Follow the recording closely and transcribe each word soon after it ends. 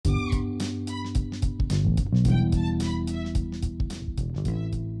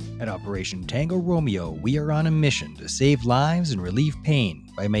At Operation Tango Romeo, we are on a mission to save lives and relieve pain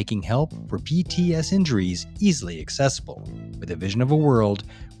by making help for PTS injuries easily accessible, with a vision of a world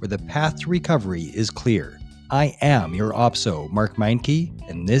where the path to recovery is clear. I am your OPSO, Mark Meinke,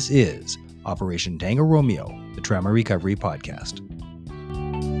 and this is Operation Tango Romeo, the Trauma Recovery Podcast.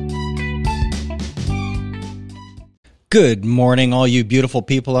 Good morning, all you beautiful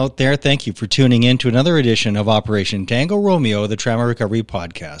people out there. Thank you for tuning in to another edition of Operation Tango Romeo, the Trauma Recovery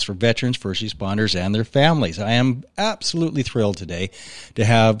Podcast for veterans, first responders, and their families. I am absolutely thrilled today to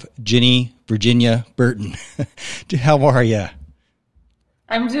have Ginny Virginia Burton. How are you?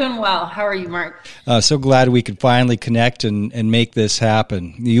 I'm doing well. How are you, Mark? So glad we could finally connect and make this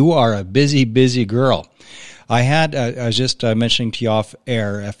happen. You are a busy, busy girl. I was just mentioning to you off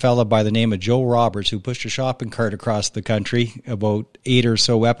air, a fella by the name of Joe Roberts who pushed a shopping cart across the country about 8 or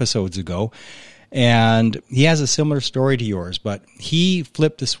so episodes ago. And he has a similar story to yours, but he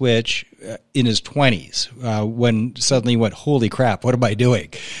flipped the switch in his 20s when suddenly he went, holy crap, what am I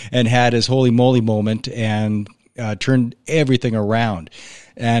doing? And had his holy moly moment and turned everything around.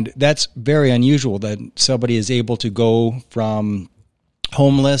 And that's very unusual that somebody is able to go from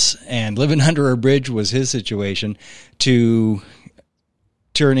homeless and living under a bridge was his situation to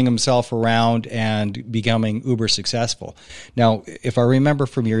turning himself around and becoming uber successful. Now, if I remember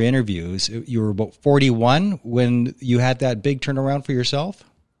from your interviews, you were about 41 when you had that big turnaround for yourself?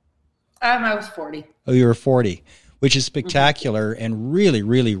 I was 40. Oh, you were 40, which is spectacular and really,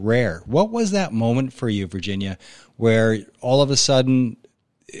 really rare. What was that moment for you, Virginia, where all of a sudden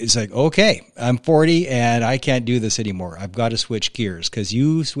it's like, okay, I'm 40 and I can't do this anymore. I've got to switch gears, because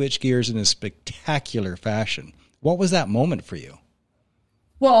you switch gears in a spectacular fashion. What was that moment for you?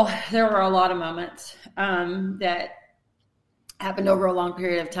 Well, there were a lot of moments that happened over a long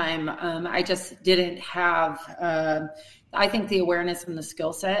period of time. I just didn't have, I think, the awareness and the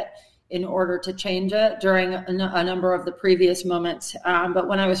skill set in order to change it during a number of the previous moments. But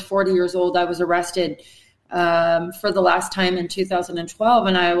when I was 40 years old, I was arrested for the last time in 2012,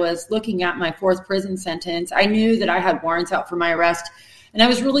 and I was looking at my fourth prison sentence. I knew that I had warrants out for my arrest, and I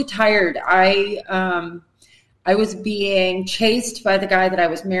was really tired. I was being chased by the guy that I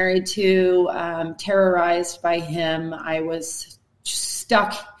was married to, terrorized by him. I was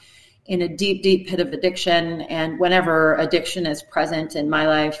stuck in a deep, deep pit of addiction, and whenever addiction is present in my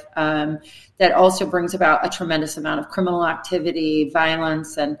life, that also brings about a tremendous amount of criminal activity,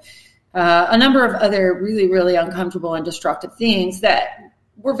 violence, and a number of other really, really uncomfortable and destructive things that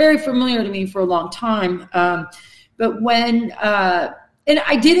were very familiar to me for a long time. But when, and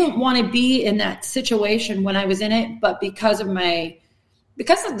I didn't want to be in that situation when I was in it, but because of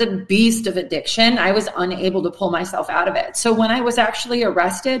the beast of addiction, I was unable to pull myself out of it. So when I was actually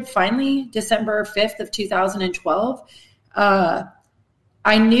arrested, finally, December 5th of 2012,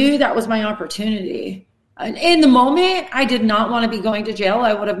 I knew that was my opportunity. In the moment, I did not want to be going to jail.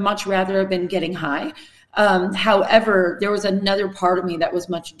 I would have much rather have been getting high. However, there was another part of me that was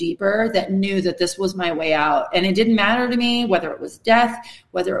much deeper that knew that this was my way out. And it didn't matter to me whether it was death,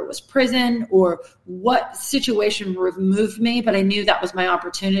 whether it was prison, or what situation removed me, but I knew that was my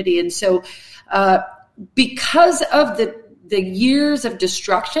opportunity. And so because of the years of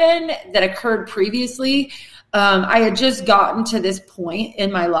destruction that occurred previously, I had just gotten to this point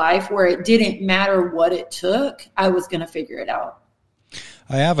in my life where it didn't matter what it took. I was going to figure it out.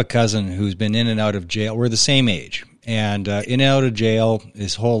 I have a cousin who's been in and out of jail. We're the same age. And in and out of jail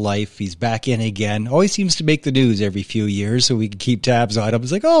his whole life. He's back in again. Always seems to make the news every few years, so we can keep tabs on him.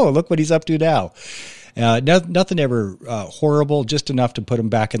 It's like, oh, look what he's up to now. Nothing ever horrible, just enough to put him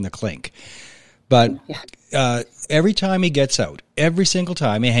back in the clink. But every time he gets out, every single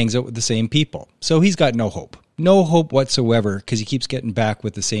time, he hangs out with the same people. So he's got no hope whatsoever, because he keeps getting back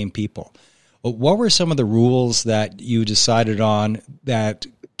with the same people. What were some of the rules that you decided on that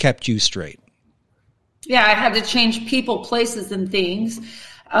kept you straight? Yeah, I had to change people, places, and things.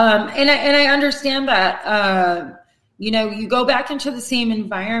 And I understand that, you go back into the same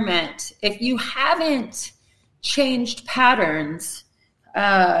environment. If you haven't changed patterns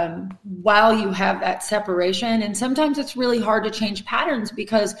while you have that separation, and sometimes it's really hard to change patterns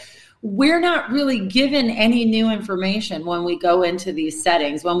because we're not really given any new information when we go into these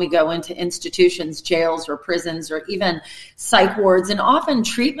settings, when we go into institutions, jails or prisons, or even psych wards, and often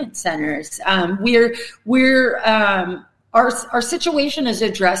treatment centers. Our situation is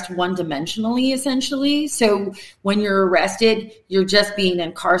addressed one-dimensionally, essentially. So when you're arrested, you're just being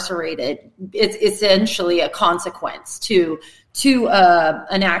incarcerated. It's essentially a consequence to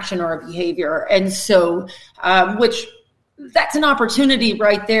an action or a behavior, and so which. That's an opportunity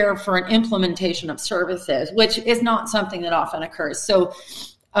right there for an implementation of services, which is not something that often occurs. So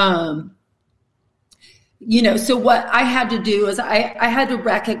So what I had to do is I had to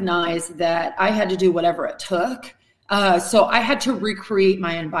recognize that I had to do whatever it took. So I had to recreate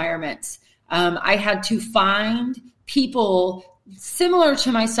my environments. I had to find people similar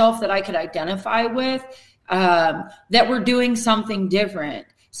to myself that I could identify with, that were doing something different,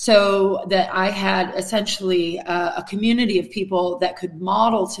 so that I had essentially a community of people that could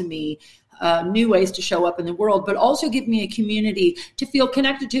model to me new ways to show up in the world, but also give me a community to feel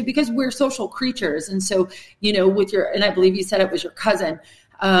connected to, because we're social creatures. And so, and I believe you said it was your cousin,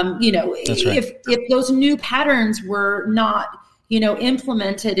 That's right. if those new patterns were not,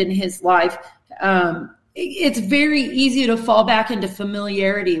 implemented in his life, it's very easy to fall back into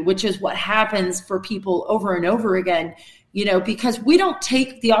familiarity, which is what happens for people over and over again, because we don't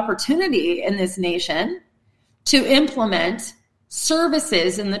take the opportunity in this nation to implement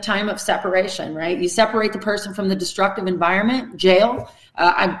services in the time of separation, right? You separate the person from the destructive environment, jail.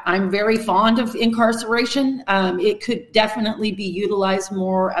 I'm very fond of incarceration. It could definitely be utilized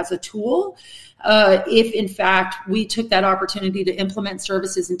more as a tool if, in fact, we took that opportunity to implement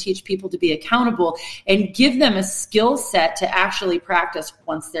services and teach people to be accountable and give them a skill set to actually practice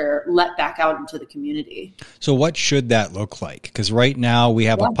once they're let back out into the community. So what should that look like? Because right now we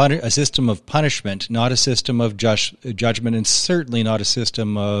have a system of punishment, not a system of judgment, and certainly not a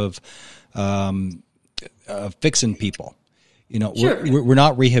system of fixing people. Sure. We're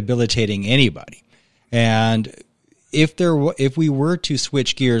not rehabilitating anybody. And if we were to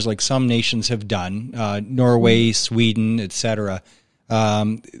switch gears like some nations have done, Norway, Sweden, etc.,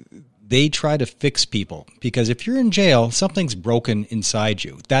 they try to fix people, because if you're in jail, something's broken inside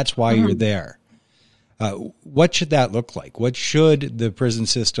you. That's why you're there. What should that look like? What should the prison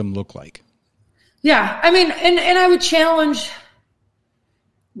system look like? Yeah, I mean, and I would challenge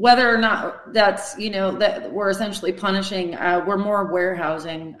whether or not that's, that we're essentially punishing, we're more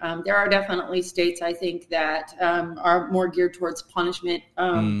warehousing. There are definitely states, I think, that are more geared towards punishment.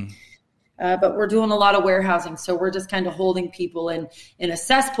 But we're doing a lot of warehousing. So we're just kind of holding people in a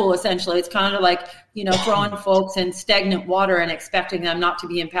cesspool, essentially. It's kind of like, throwing folks in stagnant water and expecting them not to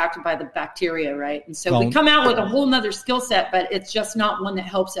be impacted by the bacteria, right? And so we come out with a whole nother skill set, but it's just not one that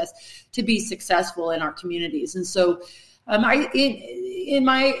helps us to be successful in our communities. And so in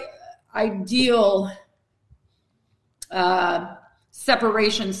my ideal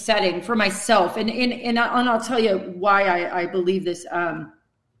separation setting for myself, and I'll tell you why I believe this.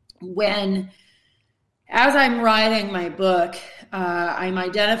 As I'm writing my book, I'm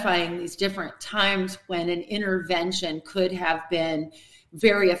identifying these different times when an intervention could have been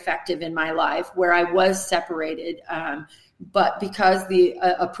very effective in my life, where I was separated, but because the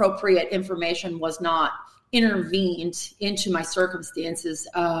appropriate information was not intervened into my circumstances,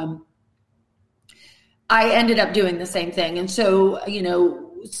 I ended up doing the same thing. And so,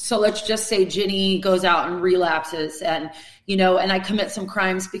 so let's just say Ginny goes out and relapses, and I commit some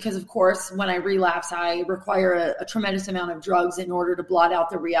crimes, because of course, when I relapse, I require a tremendous amount of drugs in order to blot out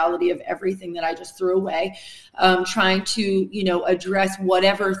the reality of everything that I just threw away, trying to, address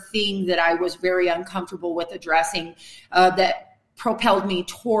whatever thing that I was very uncomfortable with addressing, that propelled me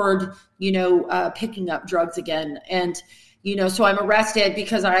toward, picking up drugs again. And, so I'm arrested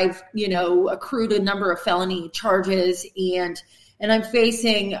because I've, accrued a number of felony charges, and I'm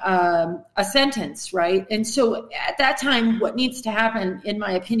facing a sentence, right? And so at that time, what needs to happen, in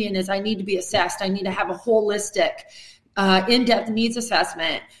my opinion, is I need to be assessed. I need to have a holistic, in-depth needs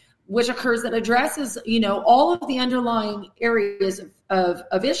assessment, which occurs that addresses, all of the underlying areas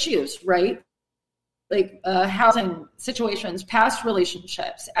of issues, right? Like housing situations, past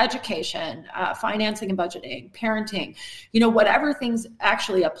relationships, education, financing and budgeting, parenting, whatever things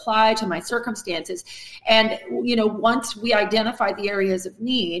actually apply to my circumstances. And, once we identify the areas of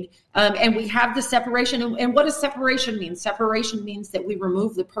need, and we have the separation, and what does separation mean? Separation means that we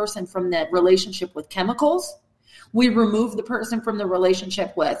remove the person from that relationship with chemicals. We remove the person from the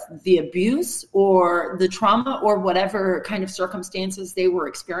relationship with the abuse or the trauma or whatever kind of circumstances they were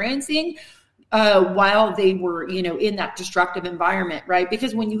experiencing, while they were, in that destructive environment, right?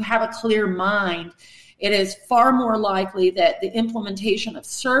 Because when you have a clear mind, it is far more likely that the implementation of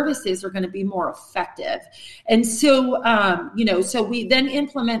services are going to be more effective. And so, so we then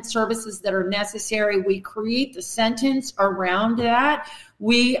implement services that are necessary. We create the sentence around that.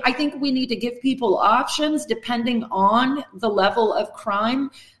 I think we need to give people options depending on the level of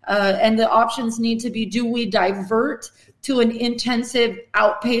crime. And the options need to be, do we divert to an intensive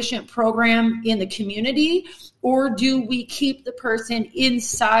outpatient program in the community? Or do we keep the person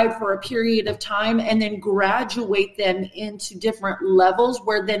inside for a period of time and then graduate them into different levels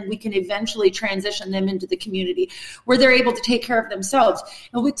where then we can eventually transition them into the community where they're able to take care of themselves?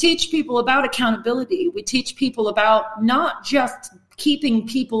 And we teach people about accountability. We teach people about not just keeping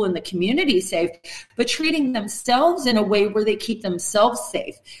people in the community safe, but treating themselves in a way where they keep themselves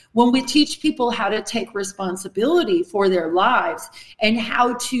safe. When we teach people how to take responsibility for their lives and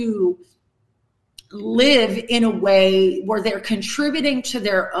how to live in a way where they're contributing to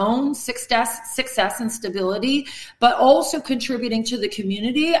their own success and stability, but also contributing to the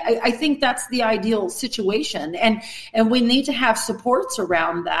community, I think that's the ideal situation. And we need to have supports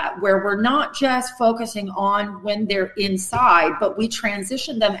around that where we're not just focusing on when they're inside, but we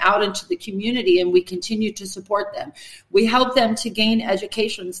transition them out into the community and we continue to support them. We help them to gain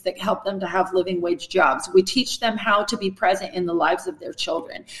educations that help them to have living wage jobs. We teach them how to be present in the lives of their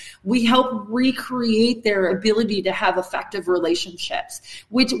children. We help recreate their ability to have effective relationships.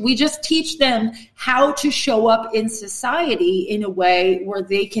 We just teach them how to show up in society in a way where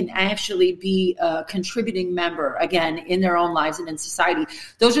they can actually be a contributing member, again, in their own lives and in society.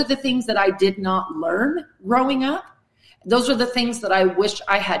 Those are the things that I did not learn growing up. Those are the things that I wish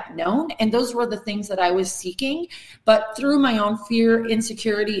I had known, and those were the things that I was seeking. But through my own fear,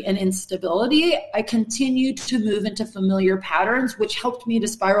 insecurity, and instability, I continued to move into familiar patterns, which helped me to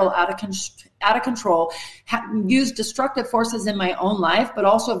spiral out of control, use destructive forces in my own life, but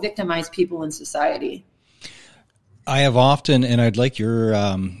also victimize people in society. I have often, and I'd like your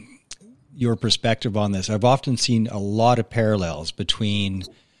perspective on this, I've often seen a lot of parallels between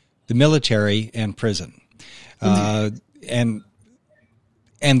the military and prison.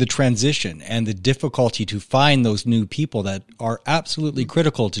 And the transition and the difficulty to find those new people that are absolutely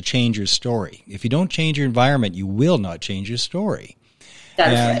critical to change your story. If you don't change your environment, you will not change your story.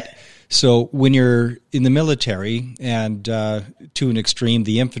 That's right. So when you're in the military and to an extreme,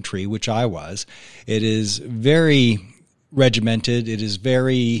 the infantry, which I was, it is very regimented. It is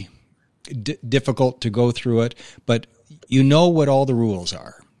very difficult to go through it, but you know what all the rules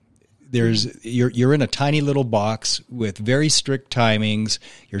are. You're in a tiny little box with very strict timings.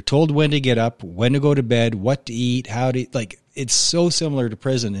 You're told when to get up, when to go to bed, what to eat, how to, like, it's so similar to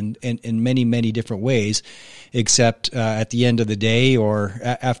prison in many, many different ways, except at the end of the day or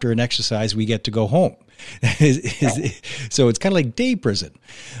after an exercise, we get to go home. So it's kind of like day prison.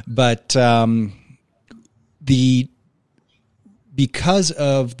 But because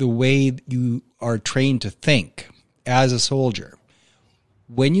of the way you are trained to think as a soldier,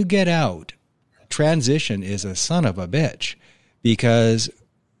 when you get out, transition is a son of a bitch, because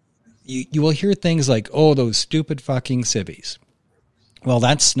you will hear things like, oh, those stupid fucking civvies. Well,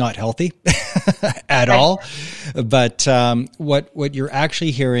 that's not healthy at all. But what you're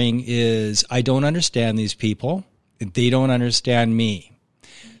actually hearing is, I don't understand these people. They don't understand me.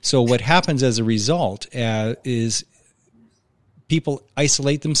 So what happens as a result is people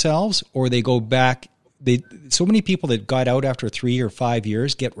isolate themselves, or they go back. So many people that got out after 3 or 5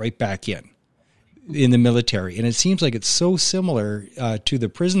 years get right back in the military. And it seems like it's so similar to the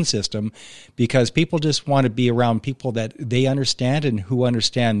prison system, because people just want to be around people that they understand and who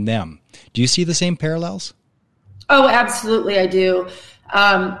understand them. Do you see the same parallels? Oh, absolutely, I do.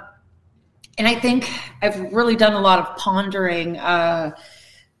 And I think I've really done a lot of pondering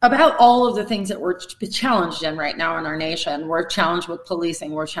about all of the things that we're challenged in right now in our nation. We're challenged with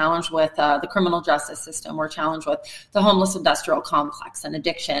policing. We're challenged with the criminal justice system. We're challenged with the homeless industrial complex and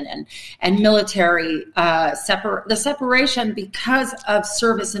addiction and military the separation because of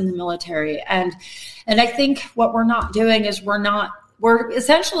service in the military. And I think what we're not doing is we're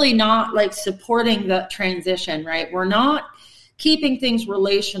essentially not like supporting the transition, right? We're not keeping things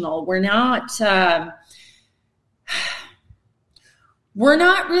relational. We're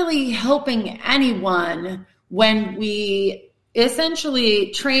not really helping anyone when we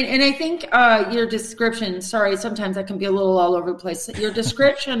essentially train. And I think your description, sorry, sometimes I can be a little all over the place. Your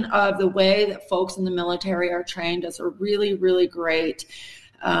description of the way that folks in the military are trained is a really, really great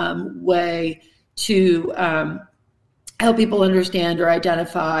way to help people understand or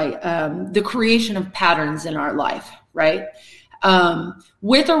identify the creation of patterns in our life, right?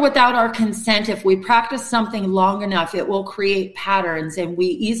 With or without our consent, if we practice something long enough, it will create patterns, and we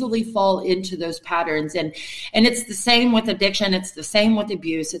easily fall into those patterns. And it's the same with addiction. It's the same with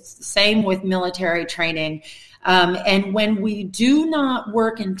abuse. It's the same with military training. And when we do not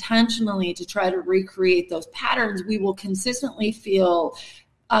work intentionally to try to recreate those patterns, we will consistently feel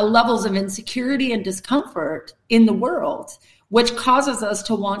levels of insecurity and discomfort in the world which causes us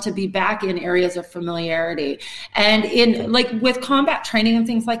to want to be back in areas of familiarity. And in like with combat training and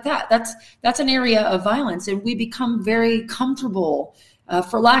things like that, that's an area of violence, and we become very comfortable.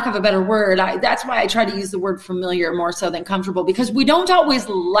 For lack of a better word, that's why I try to use the word familiar more so than comfortable, because we don't always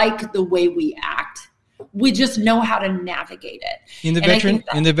like the way we act. We just know how to navigate it. In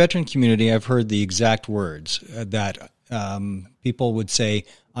the veteran community, I've heard the exact words that people would say,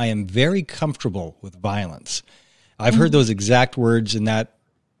 "I am very comfortable with violence." I've heard those exact words in that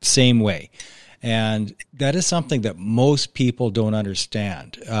same way. And that is something that most people don't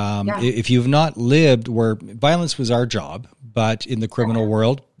understand. If you've not lived where violence was our job, but in the criminal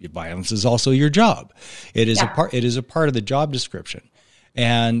world, violence is also your job. It is a part of the job description.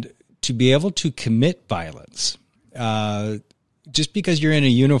 And to be able to commit violence, just because you're in a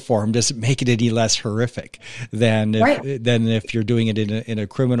uniform doesn't make it any less horrific than if you're doing it in a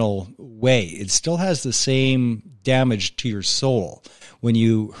criminal way. It still has the same damage to your soul when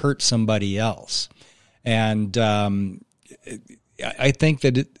you hurt somebody else. And I think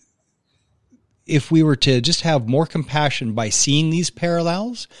that if we were to just have more compassion by seeing these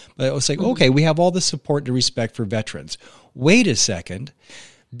parallels, but it was like, okay, we have all the support and respect for veterans. Wait a second.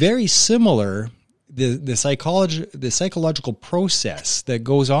 Very similar, the psychological process that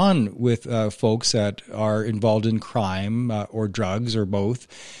goes on with folks that are involved in crime or drugs or both,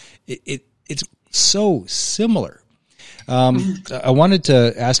 it's so similar. I wanted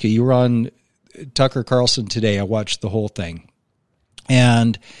to ask you were on Tucker Carlson today. I watched the whole thing.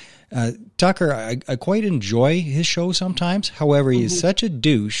 And Tucker, I quite enjoy his show sometimes. However, he is such a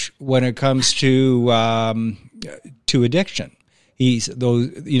douche when it comes to addiction. He's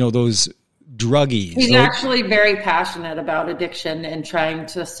those druggies. He's actually very passionate about addiction and trying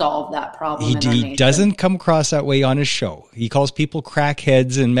to solve that problem. He doesn't come across that way on his show. He calls people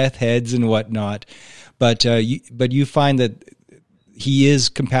crackheads and meth heads and whatnot. But you find that he is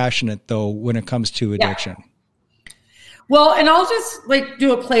compassionate, though, when it comes to addiction. Yeah. Well, and I'll just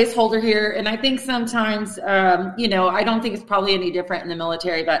do a placeholder here. And I think sometimes, I don't think it's probably any different in the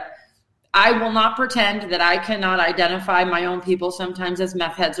military, but I will not pretend that I cannot identify my own people sometimes as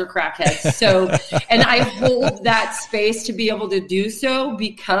meth heads or crackheads. So, and I hold that space to be able to do so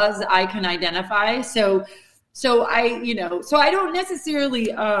because I can identify. So I don't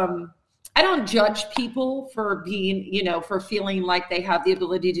necessarily, I don't judge people for being, for feeling like they have the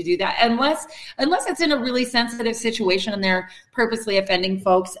ability to do that unless it's in a really sensitive situation and they're purposely offending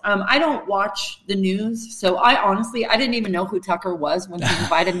folks. I don't watch the news. So I didn't even know who Tucker was when he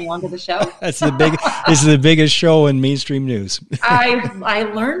invited me onto the show. This is the biggest show in mainstream news. I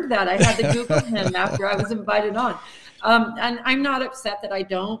learned that. I had to Google him after I was invited on. And I'm not upset that I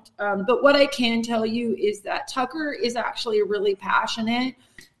don't. But what I can tell you is that Tucker is actually really passionate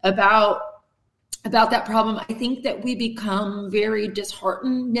about that problem. I think that we become very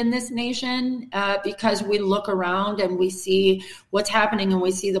disheartened in this nation because we look around and we see what's happening and we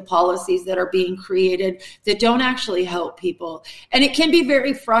see the policies that are being created that don't actually help people. And it can be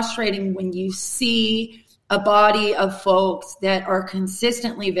very frustrating when you see a body of folks that are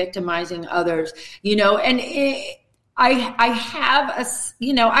consistently victimizing others, and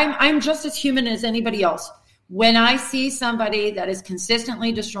I'm just as human as anybody else. When I see somebody that is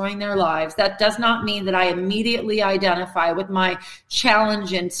consistently destroying their lives, that does not mean that I immediately identify with my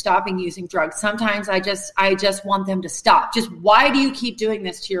challenge in stopping using drugs. Sometimes I just want them to stop. Just why do you keep doing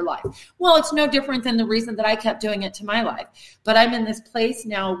this to your life? Well, it's no different than the reason that I kept doing it to my life. But I'm in this place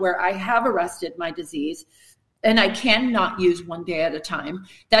now where I have arrested my disease and I cannot use one day at a time.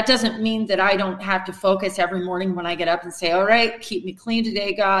 That doesn't mean that I don't have to focus every morning when I get up and say, all right, keep me clean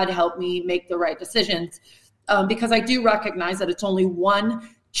today, God, help me make the right decisions. Because I do recognize that it's only one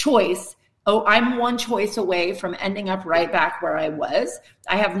choice. I'm one choice away from ending up right back where I was.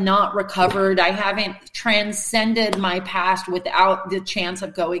 I have not recovered. I haven't transcended my past without the chance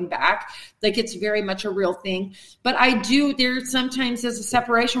of going back. It's very much a real thing. But there sometimes is a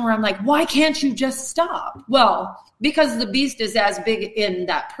separation where I'm like, why can't you just stop? Well, because the beast is as big in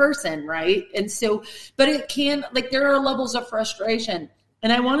that person, right? And so, but it can, there are levels of frustration.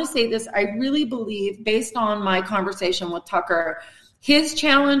 And I want to say this, I really believe, based on my conversation with Tucker, his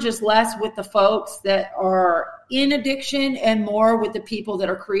challenge is less with the folks that are in addiction and more with the people that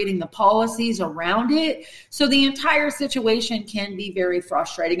are creating the policies around it. So the entire situation can be very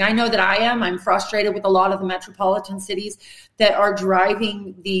frustrating. I know that I'm frustrated with a lot of the metropolitan cities that are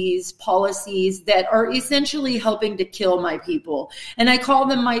driving these policies that are essentially helping to kill my people. And I call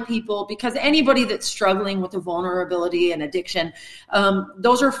them my people because anybody that's struggling with a vulnerability and addiction,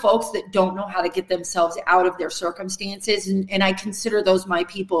 those are folks that don't know how to get themselves out of their circumstances. And I consider those my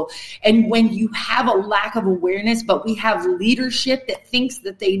people. And when you have a lack of awareness awareness, but we have leadership that thinks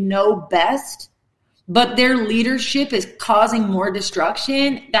that they know best, but their leadership is causing more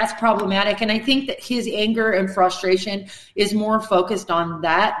destruction. That's problematic. And I think that his anger and frustration is more focused on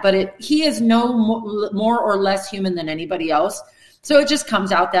that, but he is no more or less human than anybody else. So it just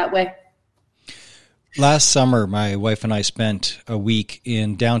comes out that way. Last summer, my wife and I spent a week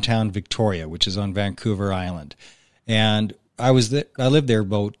in downtown Victoria, which is on Vancouver Island. And I lived there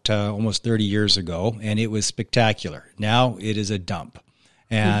about almost 30 years ago, and it was spectacular. Now it is a dump.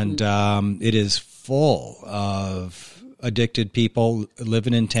 And it is full of addicted people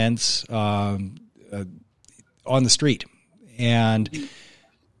living in tents on the street. And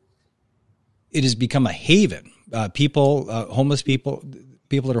it has become a haven. Homeless people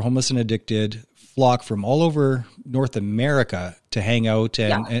that are homeless and addicted flock from all over North America to hang out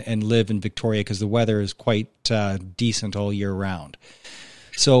and live in Victoria because the weather is quite decent all year round.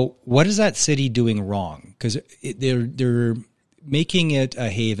 So what is that city doing wrong? Because they're making it a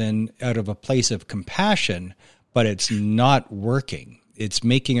haven out of a place of compassion, but it's not working. It's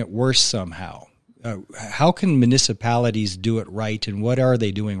making it worse somehow. How can municipalities do it right, and what are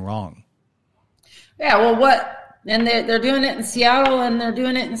they doing wrong? Yeah, well, and they're doing it in Seattle, and they're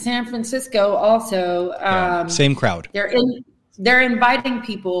doing it in San Francisco also. Same crowd. They're inviting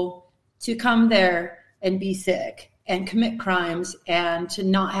people to come there and be sick and commit crimes and to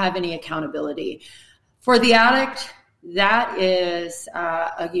not have any accountability. For the addict, that is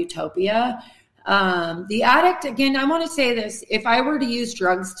a utopia. The addict, again, I want to say this. If I were to use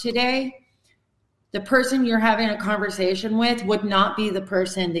drugs today, the person you're having a conversation with would not be the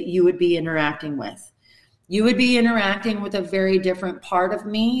person that you would be interacting with. You would be interacting with a very different part of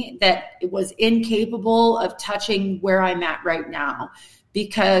me that was incapable of touching where I'm at right now,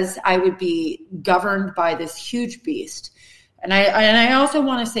 because I would be governed by this huge beast. And I also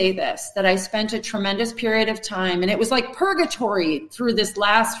want to say this, that I spent a tremendous period of time, and it was like purgatory through this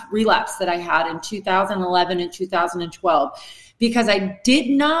last relapse that I had in 2011 and 2012, because I did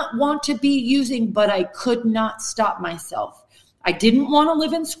not want to be using, but I could not stop myself. I didn't want to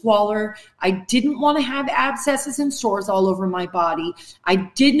live in squalor. I didn't want to have abscesses and sores all over my body. I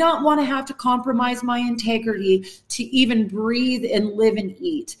did not want to have to compromise my integrity to even breathe and live and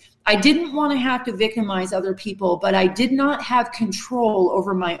eat. I didn't want to have to victimize other people, but I did not have control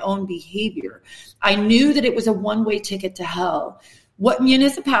over my own behavior. I knew that it was a one-way ticket to hell. What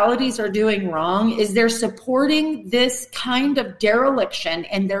municipalities are doing wrong is they're supporting this kind of dereliction,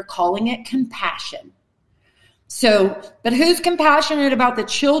 and they're calling it compassion. So, but who's compassionate about the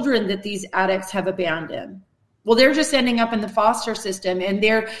children that these addicts have abandoned? Well, they're just ending up in the foster system, and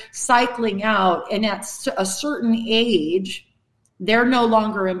they're cycling out. And at a certain age, they're no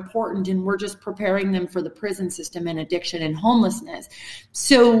longer important, and we're just preparing them for the prison system and addiction and homelessness.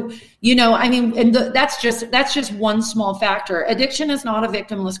 So, that's just one small factor. Addiction is not a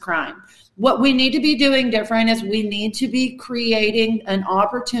victimless crime. What we need to be doing different is we need to be creating an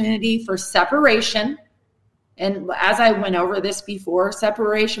opportunity for separation. And as I went over this before,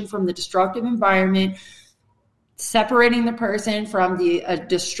 separation from the destructive environment, separating the person from the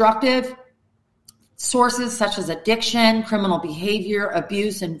destructive sources such as addiction, criminal behavior,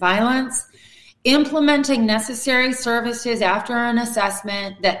 abuse, and violence, implementing necessary services after an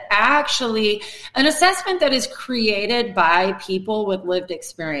assessment that is created by people with lived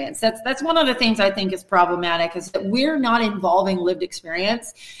experience. That's one of the things I think is problematic, is that we're not involving lived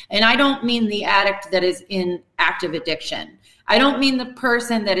experience. And I don't mean the addict that is in active addiction. I don't mean the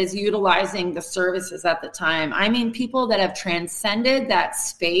person that is utilizing the services at the time. I mean people that have transcended that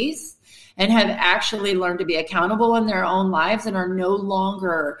space and have actually learned to be accountable in their own lives and are no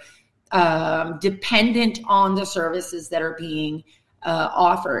longer dependent on the services that are being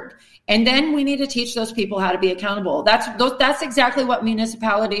offered. And then we need to teach those people how to be accountable. That's exactly what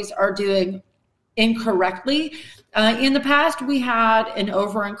municipalities are doing incorrectly. In the past, we had an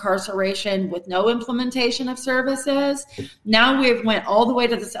over-incarceration with no implementation of services. Now we've went all the way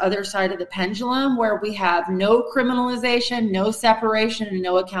to this other side of the pendulum, where we have no criminalization, no separation, and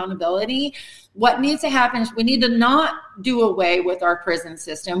no accountability. What needs to happen is we need to not do away with our prison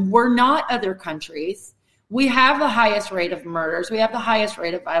system. We're not other countries. We have the highest rate of murders. We have the highest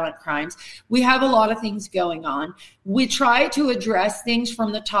rate of violent crimes. We have a lot of things going on. We try to address things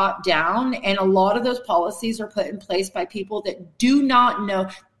from the top down, and a lot of those policies are put in place by people that do not know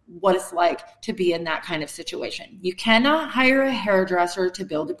what it's like to be in that kind of situation. You cannot hire a hairdresser to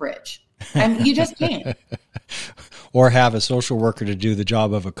build a bridge. And you just can't. or have a social worker to do the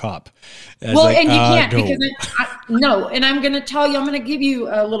job of a cop. And you can't no. Because and I'm going to tell you, I'm going to give you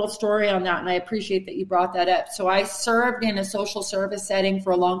a little story on that, and I appreciate that you brought that up. So I served in a social service setting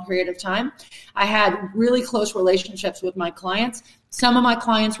for a long period of time. I had really close relationships with my clients. Some of my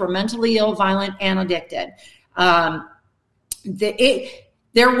clients were mentally ill, violent, and addicted.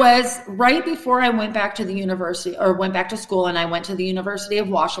 There was, right before I went back to the university or went back to school and I went to the University of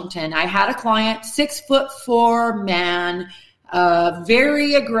Washington, I had a client, 6'4" man,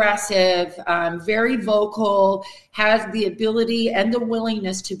 very aggressive, very vocal, has the ability and the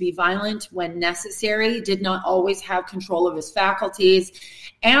willingness to be violent when necessary, did not always have control of his faculties.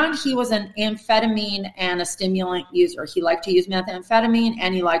 And he was an amphetamine and a stimulant user. He liked to use methamphetamine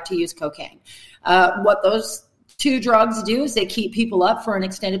and he liked to use cocaine. What those two drugs do is they keep people up for an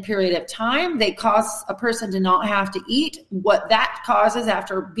extended period of time. They cause a person to not have to eat. What that causes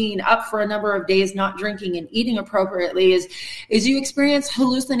after being up for a number of days, not drinking and eating appropriately is you experience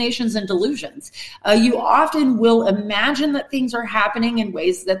hallucinations and delusions. You often will imagine that things are happening in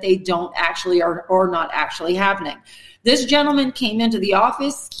ways that they don't actually or not actually happening. This gentleman came into the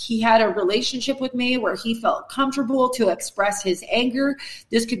office. He had a relationship with me where he felt comfortable to express his anger.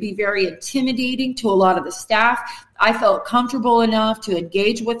 This could be very intimidating to a lot of the staff. I felt comfortable enough to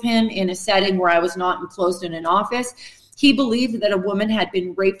engage with him in a setting where I was not enclosed in an office. He believed that a woman had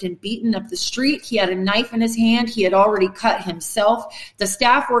been raped and beaten up the street. He had a knife in his hand. He had already cut himself. The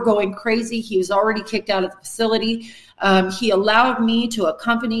staff were going crazy. He was already kicked out of the facility. He allowed me to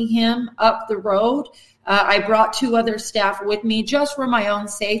accompany him up the road. I brought 2 other staff with me just for my own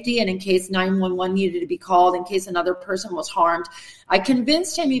safety and in case 911 needed to be called, in case another person was harmed. I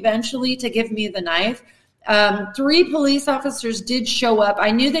convinced him eventually to give me the knife. 3 police officers did show up. I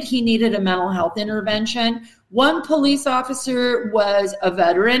knew that he needed a mental health intervention. 1 police officer was a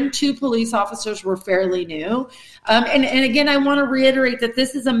veteran. 2 police officers were fairly new. And again, I want to reiterate that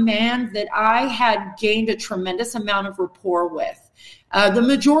this is a man that I had gained a tremendous amount of rapport with. The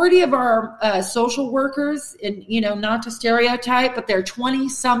majority of our social workers, and not to stereotype, but they're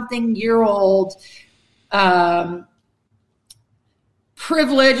 20-something-year-old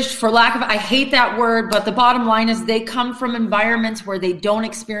privileged, for lack of, I hate that word, but the bottom line is they come from environments where they don't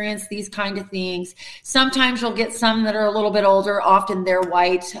experience these kind of things. Sometimes you'll get some that are a little bit older. Often they're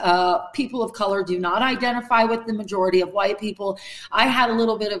white. People of color do not identify with the majority of white people. I had a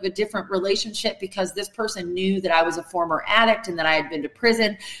little bit of a different relationship because this person knew that I was a former addict and that I had been to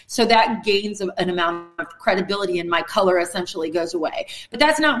prison. So that gains an amount of credibility and my color essentially goes away. But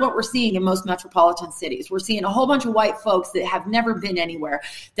that's not what we're seeing in most metropolitan cities. We're seeing a whole bunch of white folks that have never been anywhere,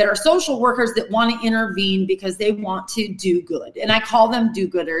 that are social workers that want to intervene because they want to do good. And I call them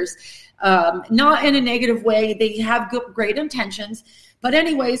do-gooders, not in a negative way. They have great intentions. But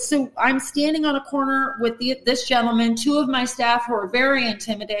anyway, so I'm standing on a corner with this gentleman, 2 of my staff who are very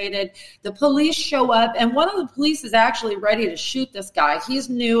intimidated. The police show up, and one of the police is actually ready to shoot this guy. He's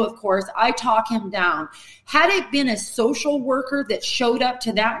new, of course. I talk him down. Had it been a social worker that showed up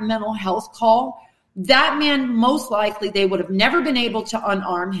to that mental health call, that man, most likely, they would have never been able to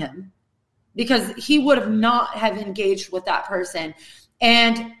unarm him because he would have not have engaged with that person.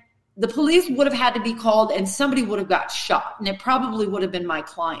 And the police would have had to be called and somebody would have got shot. And it probably would have been my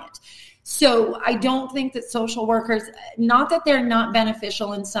client. So I don't think that social workers, not that they're not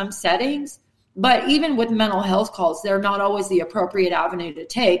beneficial in some settings, but even with mental health calls, they're not always the appropriate avenue to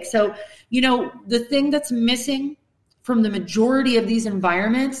take. So, the thing that's missing from the majority of these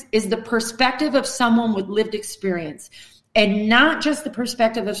environments is the perspective of someone with lived experience, and not just the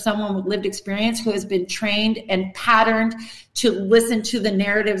perspective of someone with lived experience who has been trained and patterned to listen to the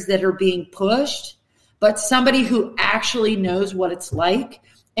narratives that are being pushed, but somebody who actually knows what it's like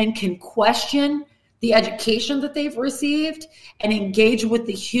and can question the education that they've received and engage with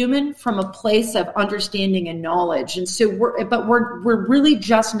the human from a place of understanding and knowledge. And so we're really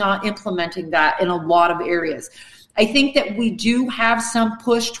just not implementing that in a lot of areas. I think that we do have some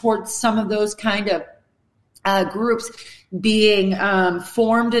push towards some of those kind of groups being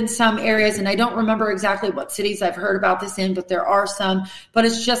formed in some areas. And I don't remember exactly what cities I've heard about this in, but there are some, but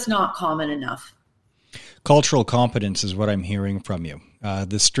it's just not common enough. Cultural competence is what I'm hearing from you.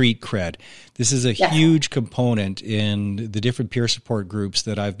 The street cred. This is a huge component in the different peer support groups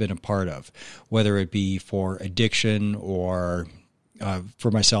that I've been a part of, whether it be for addiction or for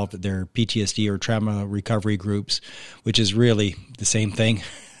myself, they're PTSD or trauma recovery groups, which is really the same thing.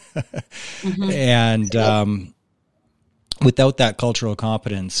 Mm-hmm. And without that cultural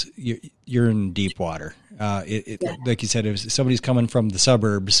competence, you're in deep water. Like you said, if somebody's coming from the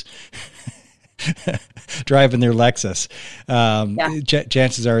suburbs driving their Lexus,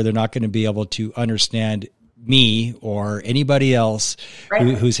 chances are they're not going to be able to understand me or anybody else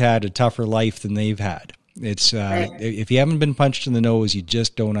who's had a tougher life than they've had. It's if you haven't been punched in the nose, you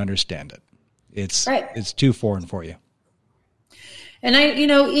just don't understand it. It's too foreign for you. And I,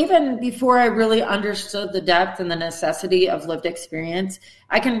 even before I really understood the depth and the necessity of lived experience,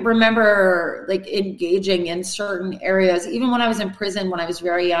 I can remember like engaging in certain areas, even when I was in prison, when I was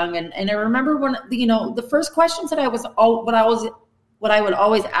very young. And I remember when, the first questions that what I would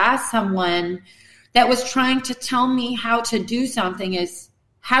always ask someone that was trying to tell me how to do something is,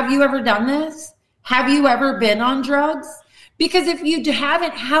 have you ever done this? Have you ever been on drugs? Because if you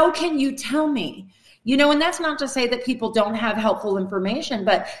haven't, how can you tell me? And that's not to say that people don't have helpful information,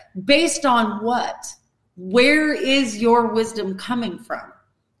 but based on what? Where is your wisdom coming from?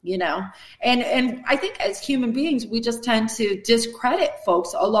 And I think as human beings, we just tend to discredit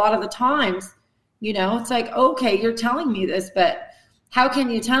folks a lot of the times. It's like, okay, you're telling me this, but how can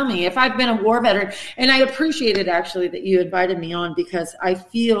you tell me if I've been a war veteran? And I appreciated actually that you invited me on, because I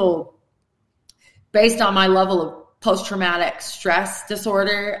feel, based on my level of post-traumatic stress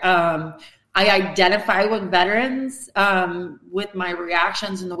disorder, I identify with veterans with my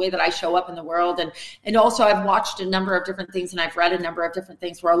reactions and the way that I show up in the world. And also I've watched a number of different things, and I've read a number of different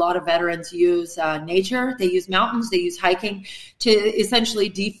things where a lot of veterans use nature. They use mountains, they use hiking to essentially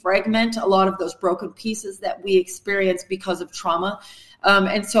defragment a lot of those broken pieces that we experience because of trauma.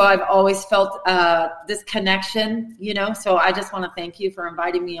 And so I've always felt this connection, so I just want to thank you for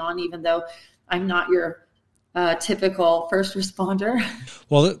inviting me on, even though I'm not your typical first responder.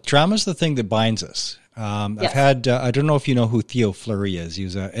 Well, trauma is the thing that binds us. Yes. I've had, I don't know if you know who Theo Fleury is. He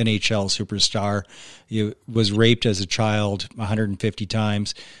was an NHL superstar. He was raped as a child 150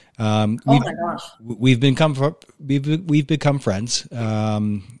 times. Oh my gosh. We've become friends.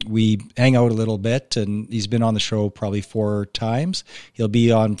 We hang out a little bit, and he's been on the show probably 4 times. He'll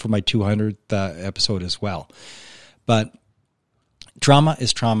be on for my 200th episode as well. But trauma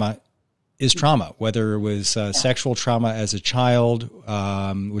is trauma. Whether it was sexual trauma as a child,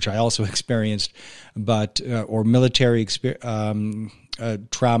 which I also experienced, but or military trauma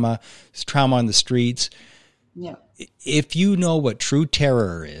on the streets. Yeah. If you know what true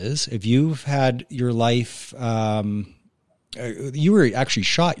terror is, if you've had your life, you were actually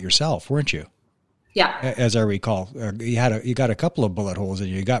shot yourself, weren't you? Yeah. As I recall, you got a couple of bullet holes in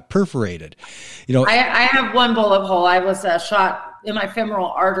you. You got perforated. I have one bullet hole. I was shot in my femoral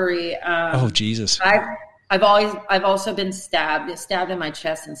artery. Oh Jesus! I've also been stabbed in my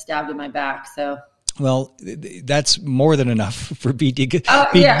chest and stabbed in my back. So. Well, that's more than enough for PTSD.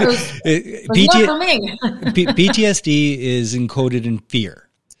 It was enough for me. PTSD is encoded in fear,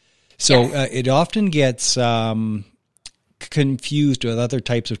 so yes. It often gets confused with other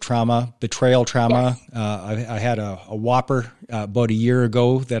types of trauma, betrayal trauma. Yes. I had a whopper about a year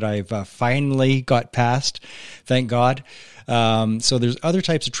ago that I've finally got past, thank God. So there's other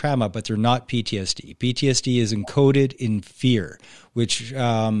types of trauma, but they're not PTSD. PTSD is encoded in fear, which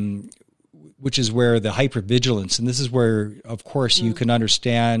is where the hypervigilance, and this is where, of course, you can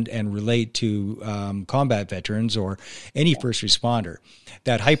understand and relate to combat veterans or any first responder.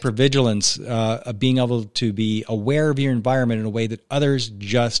 That hypervigilance of being able to be aware of your environment in a way that others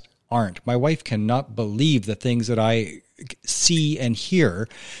just aren't. My wife cannot believe the things that I see and hear.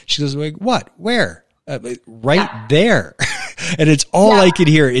 She goes, like, what? Where? Right there. And it's all I could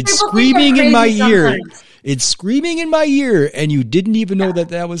hear. It's screaming in my ear. It's screaming in my ear, and you didn't even know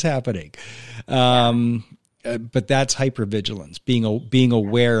that was happening. But that's hypervigilance, being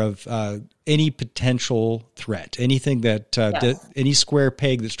aware of any potential threat, anything that any square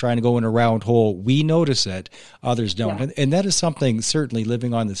peg that's trying to go in a round hole. We notice it, others don't, and that is something certainly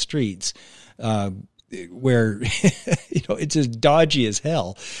living on the streets. Where it's as dodgy as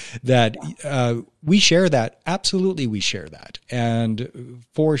hell that we share that. Absolutely, we share that, and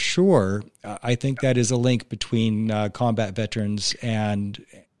for sure, I think that is a link between combat veterans and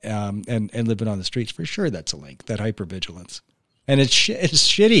living on the streets. For sure, that's a link. That hypervigilance, and it's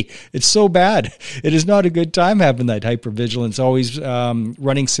shitty. It's so bad. It is not a good time having that hypervigilance. Always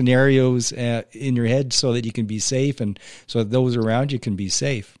running scenarios in your head so that you can be safe, and so that those around you can be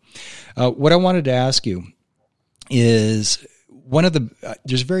safe. What I wanted to ask you is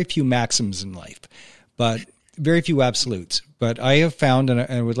there's very few maxims in life, but very few absolutes. But I have found, and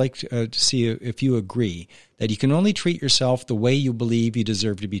I would like to see if you agree, that you can only treat yourself the way you believe you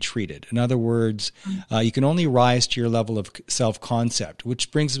deserve to be treated. In other words, you can only rise to your level of self-concept,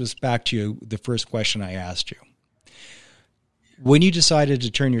 which brings us back to the first question I asked you. When you decided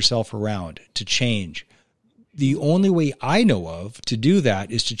to turn yourself around, to change, the only way I know of to do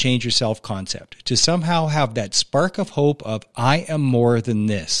that is to change your self-concept, to somehow have that spark of hope of, I am more than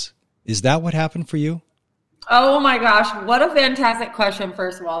this. Is that what happened for you? Oh my gosh, what a fantastic question.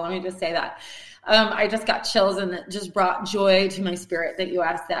 First of all, let me just say that. I just got chills, and it just brought joy to my spirit that you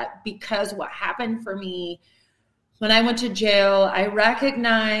asked that, because what happened for me when I went to jail, I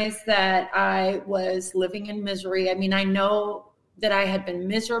recognized that I was living in misery. I mean, I know that I had been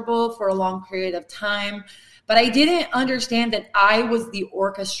miserable for a long period of time, but I didn't understand that I was the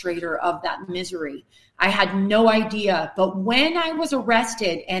orchestrator of that misery. I had no idea. But when I was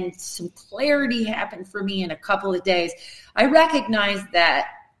arrested and some clarity happened for me in a couple of days, I recognized that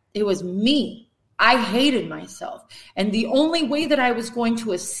it was me. I hated myself. And the only way that I was going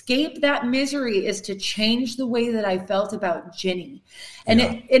to escape that misery is to change the way that I felt about Ginny. And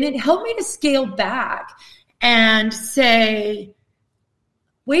it helped me to scale back and say,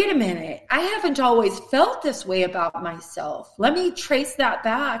 wait a minute, I haven't always felt this way about myself. Let me trace that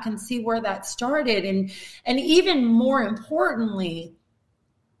back and see where that started. And even more importantly,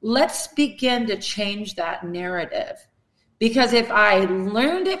 let's begin to change that narrative. Because if I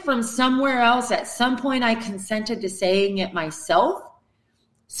learned it from somewhere else, at some point I consented to saying it myself.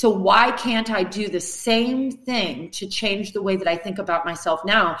 So why can't I do the same thing to change the way that I think about myself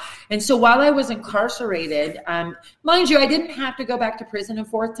now? And so while I was incarcerated, mind you, I didn't have to go back to prison a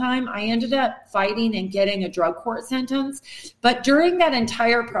fourth time. I ended up fighting and getting a drug court sentence. But during that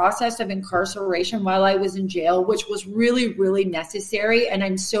entire process of incarceration while I was in jail, which was really, really necessary, and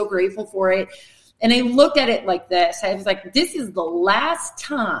I'm so grateful for it, and I looked at it like this. I was like, this is the last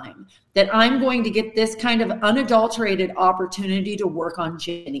time that I'm going to get this kind of unadulterated opportunity to work on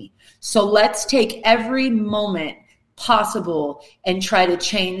Ginny. So let's take every moment possible and try to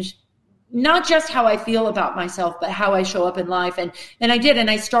change not just how I feel about myself, but how I show up in life. And I did. And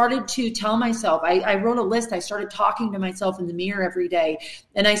I started to tell myself, I wrote a list. I started talking to myself in the mirror every day.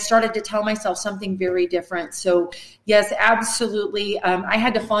 And I started to tell myself something very different. So yes, absolutely. I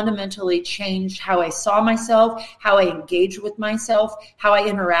had to fundamentally change how I saw myself, how I engaged with myself, how I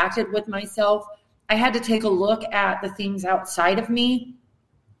interacted with myself. I had to take a look at the things outside of me.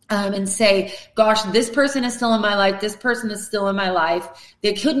 And say, gosh, this person is still in my life. This person is still in my life.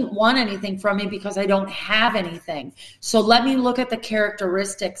 They couldn't want anything from me because I don't have anything. So let me look at the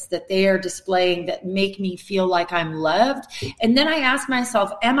characteristics that they are displaying that make me feel like I'm loved. And then I ask myself,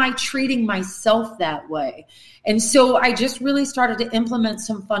 am I treating myself that way? And so I just really started to implement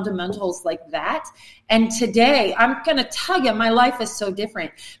some fundamentals like that. And today, I'm going to tell you, my life is so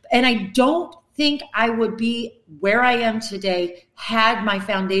different. And I don't think I would be where I am today had my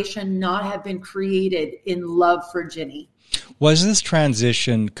foundation not have been created in love for Ginny. Was this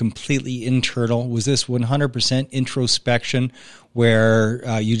transition completely internal? Was this 100% introspection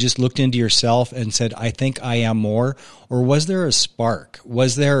where you just looked into yourself and said, I think I am more? Or was there a spark?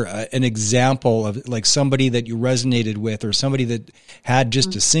 Was there an example of like somebody that you resonated with or somebody that had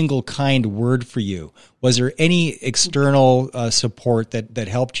just a single kind word for you? Was there any external support that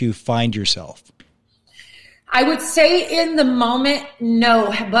helped you find yourself? I would say in the moment,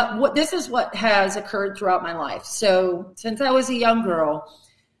 no, but this is what has occurred throughout my life. So since I was a young girl,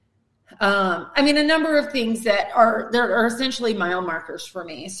 a number of things there are essentially mile markers for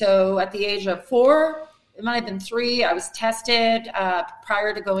me. So at the age of 4, it might have been 3, I was tested.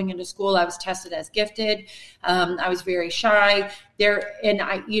 Prior to going into school, I was tested as gifted. I was very shy there. And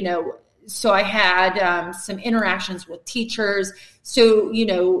so I had some interactions with teachers. So,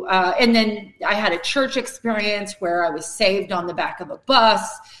 and then I had a church experience where I was saved on the back of a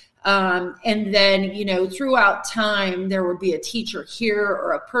bus. And then, throughout time, there would be a teacher here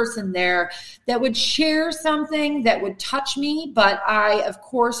or a person there that would share something that would touch me. But I, of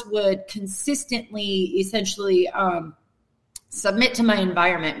course, would consistently, essentially, submit to my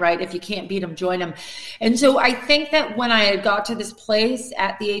environment, right? If you can't beat them, join them. And so I think that when I had got to this place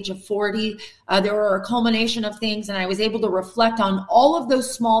at the age of 40, there were a culmination of things, and I was able to reflect on all of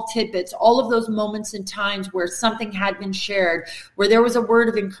those small tidbits, all of those moments and times where something had been shared, where there was a word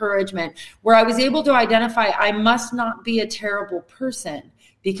of encouragement, where I was able to identify I must not be a terrible person,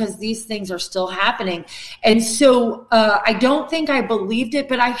 because these things are still happening. And so I don't think I believed it,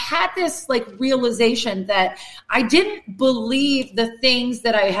 but I had this realization that I didn't believe the things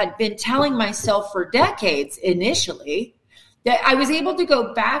that I had been telling myself for decades initially. That I was able to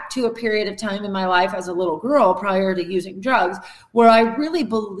go back to a period of time in my life as a little girl prior to using drugs where I really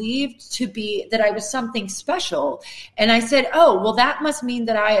believed that I was something special. And I said, oh, well, that must mean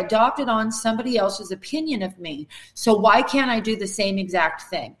that I adopted on somebody else's opinion of me. So why can't I do the same exact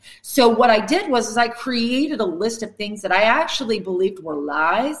thing? So what I did was I created a list of things that I actually believed were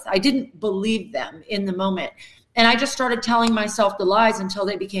lies. I didn't believe them in the moment. And I just started telling myself the lies until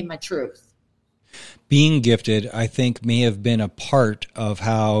they became my truth. being gifted, I think, may have been a part of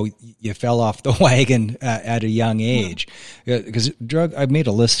how you fell off the wagon at a young age. Because I've made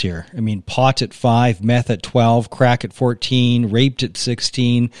a list here. I mean, pot at 5, meth at 12, crack at 14, raped at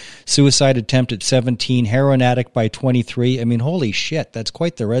 16, suicide attempt at 17, heroin addict by 23. I mean, holy shit, that's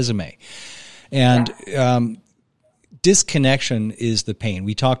quite the resume. And disconnection is the pain.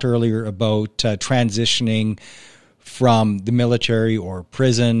 We talked earlier about transitioning from the military or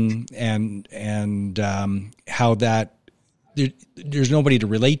prison, and how that there's nobody to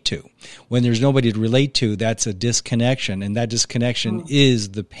relate to. When there's nobody to relate to, that's a disconnection, and that disconnection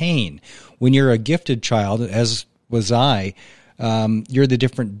is the pain. When you're a gifted child, as was I, you're the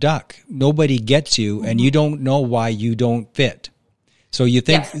different duck. Nobody gets you, and you don't know why you don't fit. So you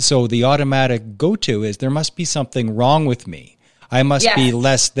think, so the automatic go-to is there must be something wrong with me. I must be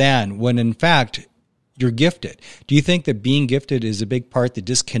less than, when in fact, you're gifted. Do you think that being gifted is a big part that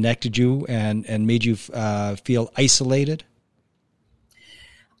disconnected you and made you feel isolated?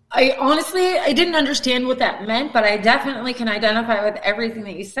 I didn't understand what that meant, but I definitely can identify with everything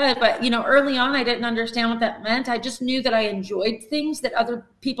that you said. But, early on, I didn't understand what that meant. I just knew that I enjoyed things that other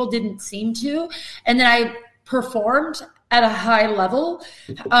people didn't seem to, and that I performed at a high level.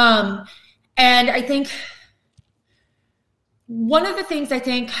 And I think one of the things I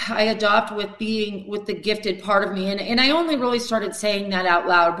think I adopt with being with the gifted part of me, and I only really started saying that out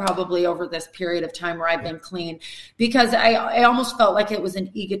loud probably over this period of time where I've been clean, because I almost felt like it was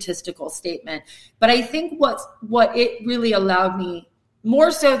an egotistical statement. But I think what it really allowed me,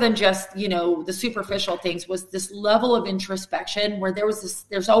 more so than just, the superficial things, was this level of introspection where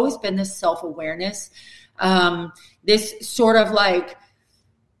there's always been this self-awareness, this sort of like,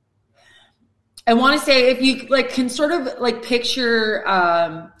 I want to say, if you can sort of picture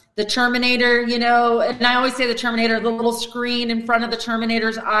the Terminator, and I always say the Terminator, the little screen in front of the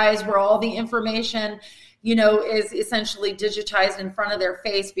Terminator's eyes where all the information, is essentially digitized in front of their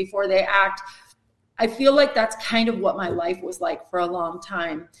face before they act. I feel like that's kind of what my life was like for a long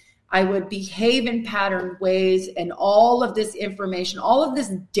time. I would behave in patterned ways, and all of this information, all of this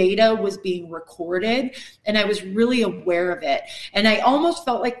data was being recorded, and I was really aware of it. And I almost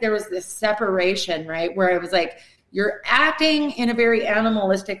felt like there was this separation, right? Where I was like, you're acting in a very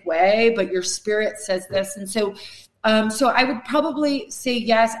animalistic way, but your spirit says this. And so I would probably say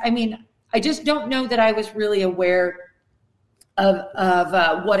yes. I mean, I just don't know that I was really aware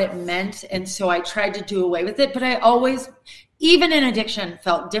of what it meant. And so I tried to do away with it, but I always, even in addiction,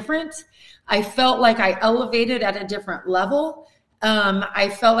 felt different. I felt like I elevated at a different level. I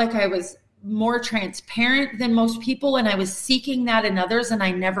felt like I was more transparent than most people, and I was seeking that in others, and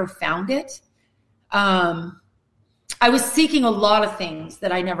I never found it. I was seeking a lot of things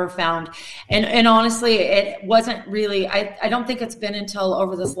that I never found. And honestly, it wasn't really, I don't think it's been until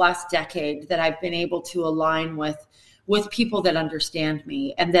over this last decade that I've been able to align with people that understand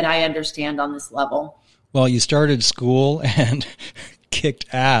me and that I understand on this level. Well, you started school and kicked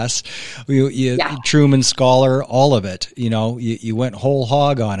ass. Truman Scholar, all of it. You went whole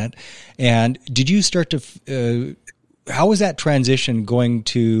hog on it. And did you start to? How was that transition going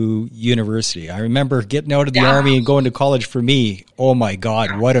to university? I remember getting out of the Army and going to college. For me, oh my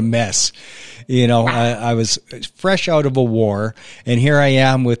God, what a mess. I was fresh out of a war, and here I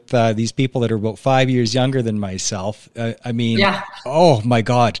am with these people that are about 5 years younger than myself. Oh my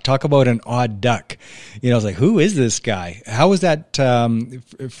God, talk about an odd duck. I was like, who is this guy? How was that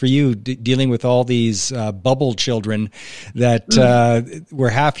for you, dealing with all these bubble children that were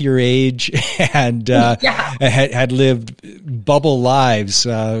half your age and had lived bubble lives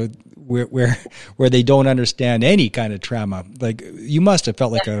where they don't understand any kind of trauma? Like, you must have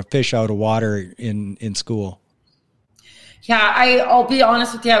felt like a fish out of water in school. Yeah, I'll be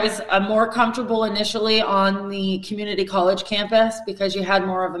honest with you. I was more comfortable initially on the community college campus because you had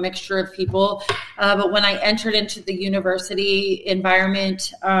more of a mixture of people. But when I entered into the university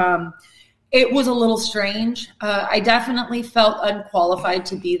environment, it was a little strange. I definitely felt unqualified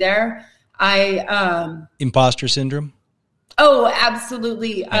to be there. Imposter syndrome? Oh,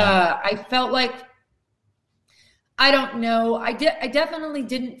 absolutely. Yeah. I felt like, I don't know. I definitely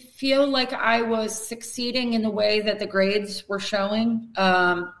didn't feel like I was succeeding in the way that the grades were showing.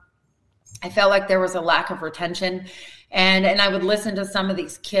 I felt like there was a lack of retention, and I would listen to some of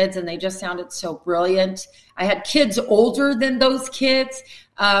these kids and they just sounded so brilliant. I had kids older than those kids,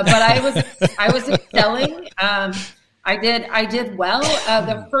 but I was excelling. I did well.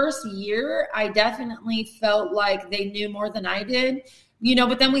 The first year, I definitely felt like they knew more than I did.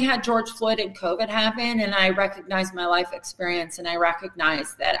 But then we had George Floyd and COVID happen, and I recognized my life experience, and I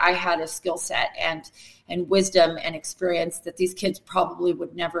recognized that I had a skill set and wisdom and experience that these kids probably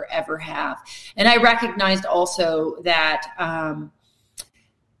would never, ever have. And I recognized also that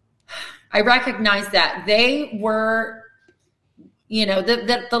they were,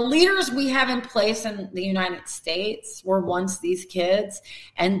 the leaders we have in place in the United States were once these kids,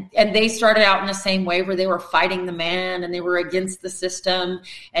 and they started out in the same way where they were fighting the man and they were against the system,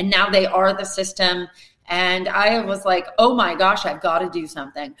 and now they are the system. And I was like, oh my gosh, I've got to do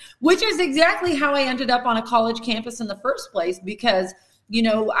something, which is exactly how I ended up on a college campus in the first place, because,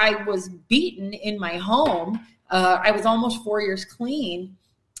 I was beaten in my home. I was almost 4 years clean.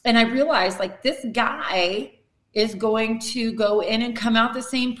 And I realized, like, this guy is going to go in and come out the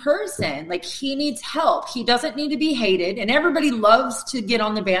same person. Like, he needs help. He doesn't need to be hated. And everybody loves to get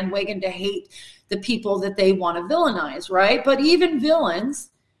on the bandwagon to hate the people that they want to villainize, right? But even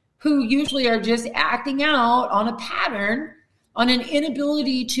villains, who usually are just acting out on a pattern, on an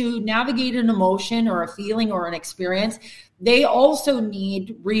inability to navigate an emotion or a feeling or an experience, they also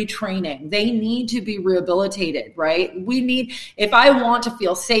need retraining. They need to be rehabilitated, right? If I want to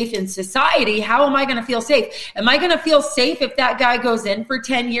feel safe in society, how am I going to feel safe? Am I going to feel safe if that guy goes in for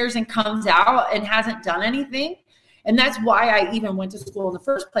 10 years and comes out and hasn't done anything? And that's why I even went to school in the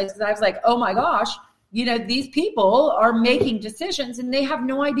first place, because I was like, oh my gosh, these people are making decisions and they have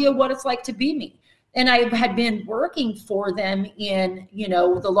no idea what it's like to be me. And I had been working for them in,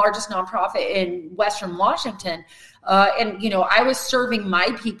 the largest nonprofit in Western Washington. And I was serving my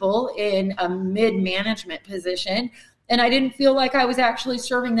people in a mid-management position. And I didn't feel like I was actually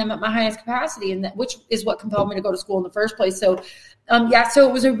serving them at my highest capacity, which is what compelled me to go to school in the first place. So, so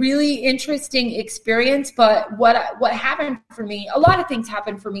it was a really interesting experience. But what happened for me, a lot of things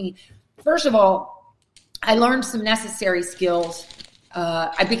happened for me. First of all, I learned some necessary skills.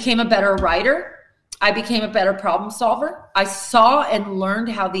 I became a better writer. I became a better problem solver. I saw and learned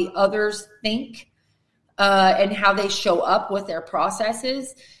how the others think and how they show up with their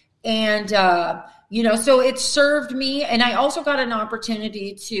processes. And, so it served me. And I also got an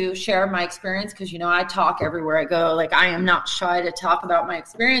opportunity to share my experience because, I talk everywhere I go. Like, I am not shy to talk about my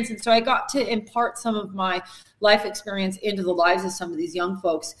experience. And so I got to impart some of my life experience into the lives of some of these young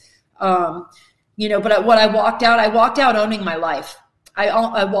folks. But what I walked out owning my life.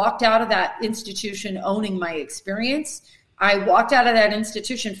 I walked out of that institution owning my experience. I walked out of that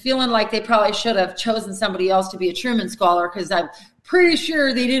institution feeling like they probably should have chosen somebody else to be a Truman Scholar, because I'm pretty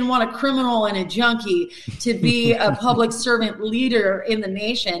sure they didn't want a criminal and a junkie to be a public servant leader in the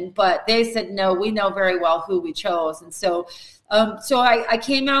nation. But they said, no, we know very well who we chose. And so I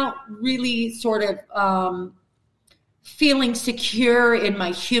came out really sort of feeling secure in my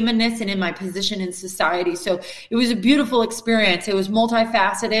humanness and in my position in society. So it was a beautiful experience. It was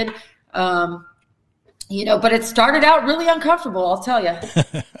multifaceted, but it started out really uncomfortable, I'll tell you.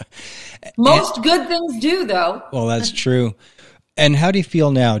 Most good things do, though. Well, that's true. And how do you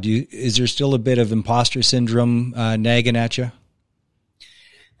feel now? Is there still a bit of imposter syndrome nagging at you?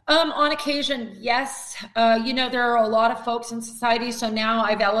 On occasion, yes. There are a lot of folks in society. So now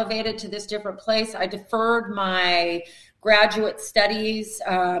I've elevated to this different place. I deferred my graduate studies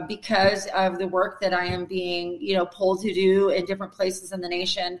because of the work that I am being, pulled to do in different places in the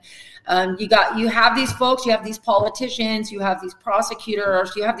nation. You have these folks, you have these politicians, you have these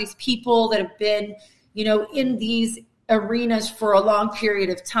prosecutors, you have these people that have been, in these arenas for a long period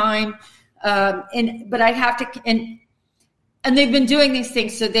of time. But I have to, and they've been doing these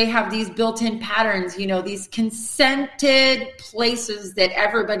things, so they have these built-in patterns, these consented places that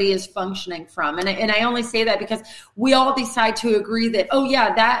everybody is functioning from. And I only say that because we all decide to agree that, oh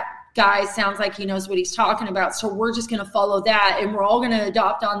yeah, that guy sounds like he knows what he's talking about, so we're just going to follow that, and we're all going to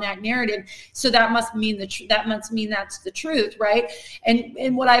adopt on that narrative. So that must mean that's the truth, right?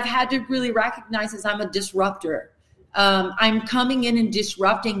 And what I've had to really recognize is I'm a disruptor. I'm coming in and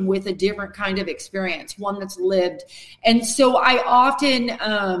disrupting with a different kind of experience, one that's lived. And so I often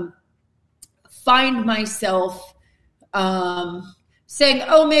find myself saying,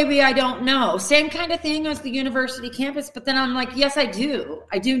 oh, maybe I don't know. Same kind of thing as the university campus. But then I'm like, yes, I do.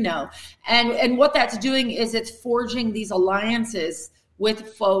 I do know. And what that's doing is it's forging these alliances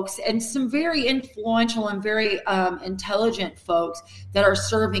with folks, and some very influential and very intelligent folks that are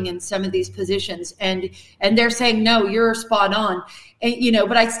serving in some of these positions. And they're saying, no, you're spot on. And,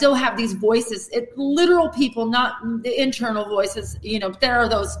 but I still have these voices, literal people, not the internal voices, there are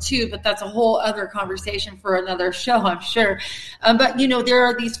those too, but that's a whole other conversation for another show, I'm sure. But, there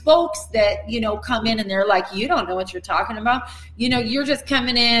are these folks that, come in and they're like, you don't know what you're talking about. You're just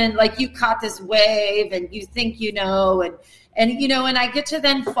coming in like you caught this wave and you think, And, you know, and I get to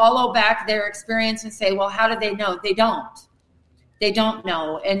then follow back their experience and say, well, how do they know? They don't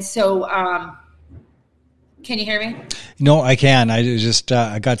know. And so, can you hear me? No, I can. I just,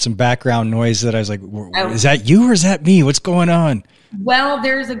 I got some background noise that I was like, is that you or is that me? What's going on? Well,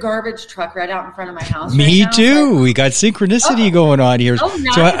 there's a garbage truck right out in front of my house. Me right too. We got synchronicity going on here.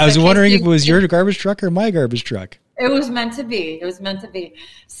 Nice. So I was wondering if it was your garbage truck or my garbage truck. It was meant to be.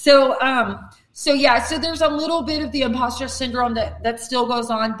 So, so there's a little bit of the imposter syndrome that still goes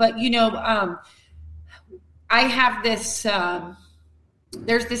on, but you know, I have this,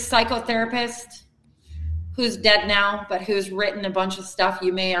 there's this psychotherapist who's dead now, but who's written a bunch of stuff.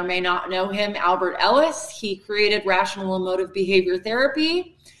 You may or may not know him, Albert Ellis. He created rational emotive behavior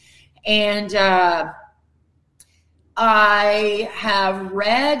therapy. And I have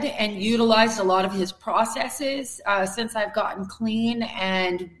read and utilized a lot of his processes since I've gotten clean.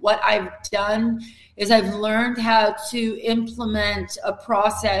 And what I've done is I've learned how to implement a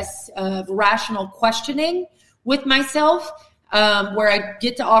process of rational questioning with myself, where I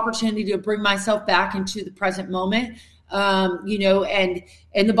get the opportunity to bring myself back into the present moment. You know, and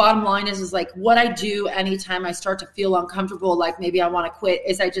the bottom line is like what I do anytime I start to feel uncomfortable, like maybe I want to quit,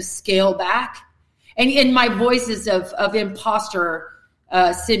 is I just scale back. And my voices of imposter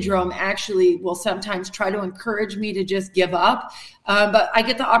syndrome actually will sometimes try to encourage me to just give up. But I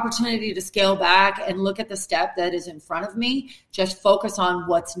get the opportunity to scale back and look at the step that is in front of me, just focus on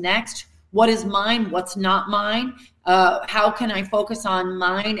what's next, what is mine, what's not mine, how can I focus on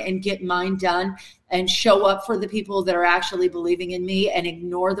mine and get mine done and show up for the people that are actually believing in me and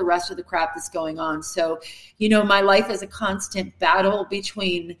ignore the rest of the crap that's going on. So, you know, my life is a constant battle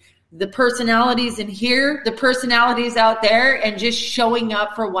between the personalities in here, the personalities out there, and just showing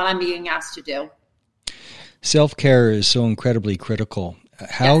up for what I'm being asked to do. Self-care is so incredibly critical.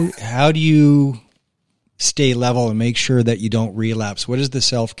 How do you stay level and make sure that you don't relapse? What is the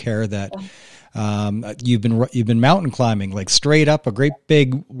self-care that you've been mountain climbing, like straight up a great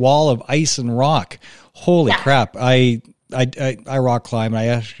big wall of ice and rock? Holy crap. I rock climb. I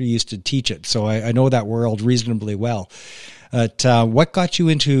actually used to teach it, so I know that world reasonably well. What got you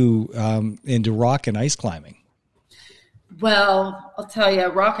into rock and ice climbing? Well, I'll tell you,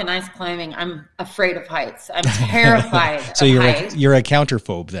 rock and ice climbing, I'm afraid of heights. I'm terrified so of heights. You're a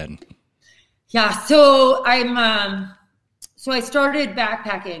counterphobe then. Yeah. So so I started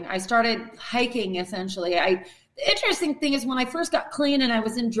backpacking. I started hiking essentially. The interesting thing is when I first got clean and I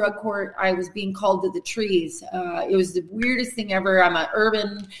was in drug court, I was being called to the trees. It was the weirdest thing ever. I'm an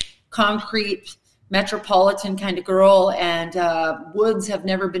urban, concrete, metropolitan kind of girl, and woods have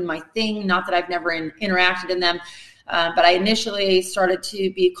never been my thing. Not that I've never interacted in them, but I initially started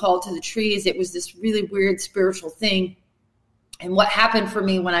to be called to the trees. It was this really weird spiritual thing. And what happened for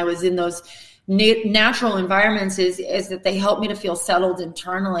me when I was in those natural environments is that they helped me to feel settled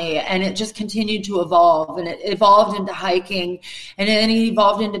internally, and it just continued to evolve, and it evolved into hiking, and then it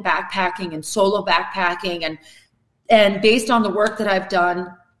evolved into backpacking and solo backpacking, and based on the work that I've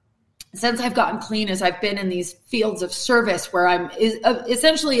done since I've gotten clean, as I've been in these fields of service where I'm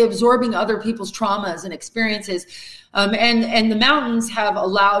essentially absorbing other people's traumas and experiences, and the mountains have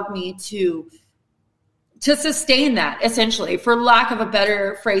allowed me to sustain that, essentially, for lack of a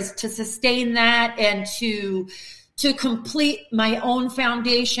better phrase, to sustain that and to complete my own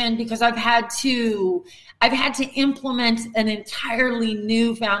foundation, because I've had to implement an entirely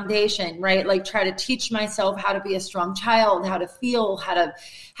new foundation, right? Like try to teach myself how to be a strong child, how to feel, how to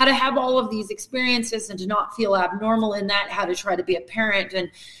have all of these experiences and to not feel abnormal in that, how to try to be a parent.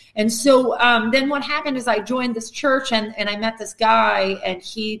 And so then what happened is I joined this church and I met this guy, and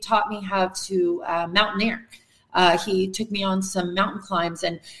he taught me how to mountaineer. He took me on some mountain climbs,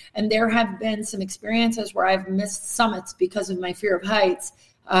 and there have been some experiences where I've missed summits because of my fear of heights.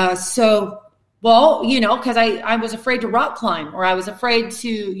 Well, you know, because I was afraid to rock climb, or I was afraid to,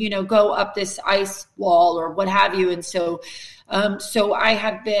 you know, go up this ice wall or what have you. And so I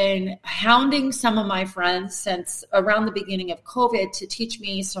have been hounding some of my friends since around the beginning of COVID to teach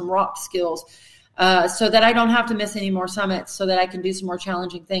me some rock skills, so that I don't have to miss any more summits, so that I can do some more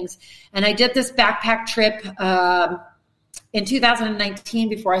challenging things. And I did this backpack trip in 2019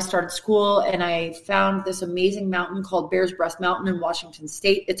 before I started school, and I found this amazing mountain called Bears Breast Mountain in Washington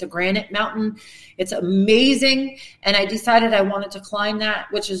State. It's a granite mountain. It's amazing. And I decided I wanted to climb that,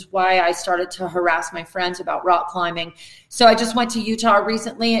 which is why I started to harass my friends about rock climbing. So I just went to Utah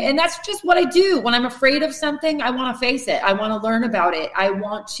recently, and that's just what I do. When I'm afraid of something, I want to face it. I want to learn about it. I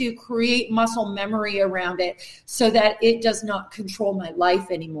want to create muscle memory around it so that it does not control my life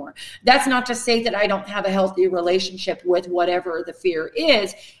anymore. That's not to say that I don't have a healthy relationship with whatever the fear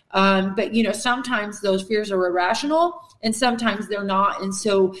is. But, you know, sometimes those fears are irrational and sometimes they're not. And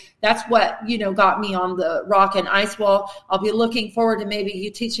so that's what, you know, got me on the rock and ice wall. I'll be looking forward to maybe you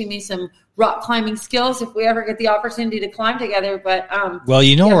teaching me some rock climbing skills if we ever get the opportunity to climb together. But well,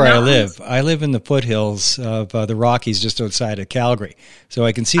 you know where mountains. I live in the foothills of the Rockies, just outside of Calgary, so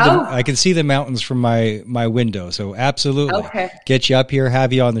I can see the mountains from my window. So absolutely, get you up here,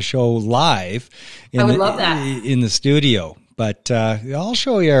 have you on the show live. I would love that in the studio. But I'll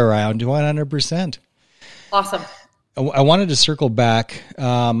show you around 100%. Awesome. I wanted to circle back.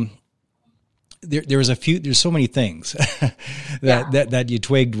 There's so many things that you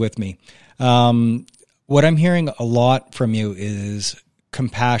twigged with me. What I'm hearing a lot from you is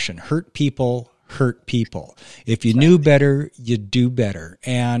compassion. Hurt people. If you knew better, you do better.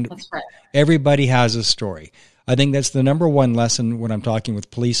 And everybody has a story. I think that's the number one lesson when I'm talking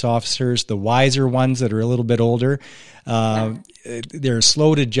with police officers, the wiser ones that are a little bit older. They're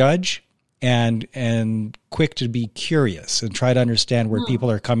slow to judge and quick to be curious and try to understand where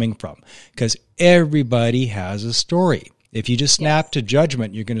people are coming from, because everybody has a story. If you just snap to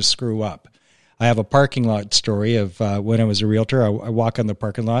judgment, you're going to screw up. I have a parking lot story of when I was a realtor. I walk on the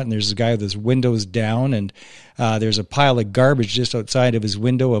parking lot, and there's a guy with his windows down, and there's a pile of garbage just outside of his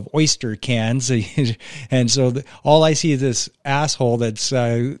window of oyster cans. And so all I see is this asshole that's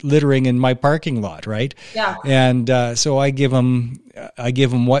littering in my parking lot, right? Yeah. And so I give him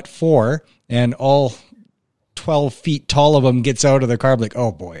what for, and all 12 feet tall of him gets out of the car. I'm like,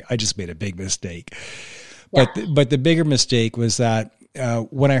 oh boy, I just made a big mistake. Yeah. But the bigger mistake was that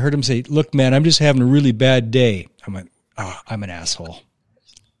when I heard him say, look, man, I'm just having a really bad day. I went, I'm an asshole.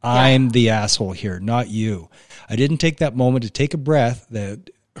 Yeah. I'm the asshole here, not you. I didn't take that moment to take a breath. That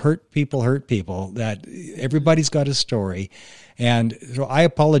hurt people, that everybody's got a story. And so I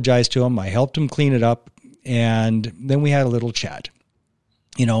apologized to him. I helped him clean it up. And then we had a little chat.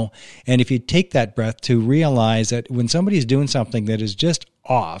 You know, and if you take that breath to realize that when somebody's doing something that is just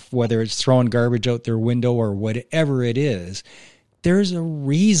off, whether it's throwing garbage out their window or whatever it is, there's a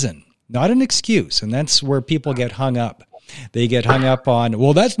reason, not an excuse. And that's where people get hung up. They get hung up on,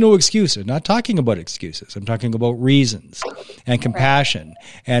 well, that's no excuse. I'm not talking about excuses. I'm talking about reasons and compassion.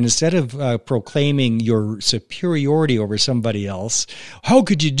 And instead of proclaiming your superiority over somebody else, how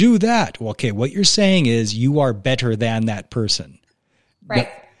could you do that? Well, okay, what you're saying is you are better than that person. Right.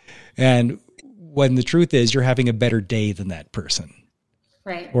 And when the truth is you're having a better day than that person.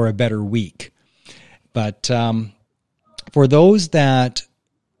 Right. Or a better week. But for those that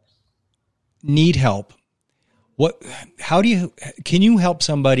need help, can you help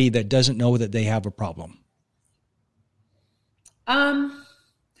somebody that doesn't know that they have a problem?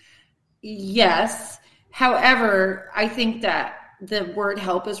 Yes. However, I think that the word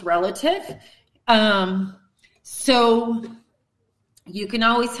help is relative. So you can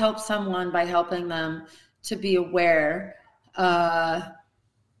always help someone by helping them to be aware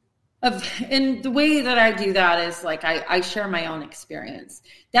and the way that I do that is like I share my own experience.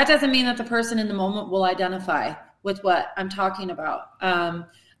 That doesn't mean that the person in the moment will identify with what I'm talking about.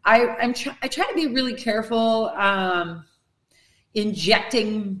 I try to be really careful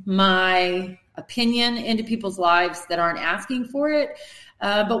injecting my opinion into people's lives that aren't asking for it.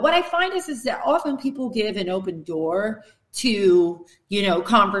 But what I find is that often people give an open door to,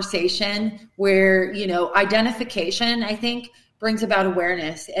 conversation where, identification, I think, brings about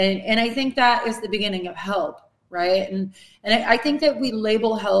awareness. And I think that is the beginning of help, right? And I think that we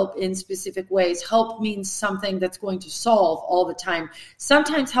label help in specific ways. Help means something that's going to solve all the time.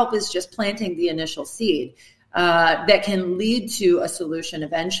 Sometimes help is just planting the initial seed that can lead to a solution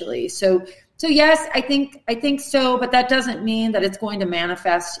eventually. So yes, I think so, but that doesn't mean that it's going to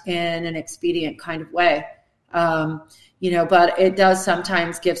manifest in an expedient kind of way. But it does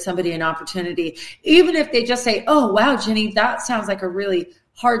sometimes give somebody an opportunity, even if they just say, oh, wow, Jenny, that sounds like a really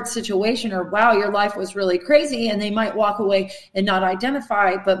hard situation, or wow, your life was really crazy. And they might walk away and not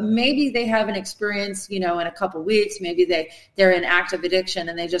identify, but maybe they have an experience, in a couple of weeks, maybe they're in active addiction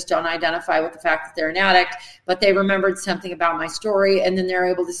and they just don't identify with the fact that they're an addict, but they remembered something about my story. And then they're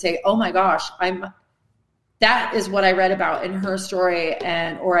able to say, oh my gosh, that is what I read about in her story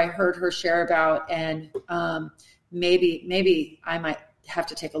or I heard her share about. And, maybe I might have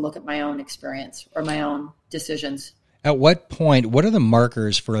to take a look at my own experience or my own decisions. At what point, what are the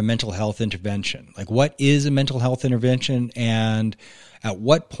markers for a mental health intervention? Like, what is a mental health intervention? And at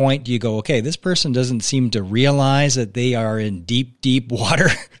what point do you go, okay, this person doesn't seem to realize that they are in deep, deep water?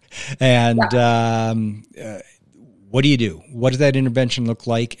 And what do you do? What does that intervention look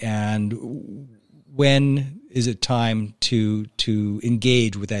like? And when is it time to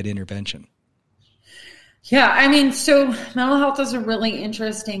engage with that intervention? Yeah, I mean, so mental health is a really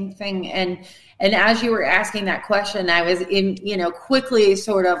interesting thing, and as you were asking that question, I was quickly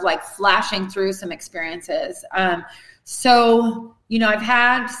sort of like flashing through some experiences. So I've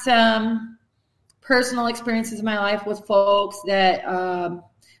had some personal experiences in my life with folks that,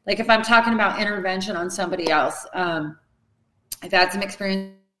 like if I'm talking about intervention on somebody else, I've had some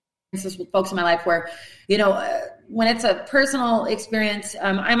experiences with folks in my life where, when it's a personal experience,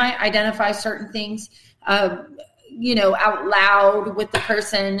 I might identify certain things, out loud with the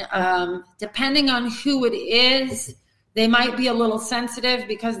person. Depending on who it is, they might be a little sensitive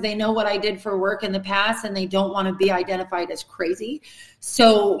because they know what I did for work in the past and they don't want to be identified as crazy.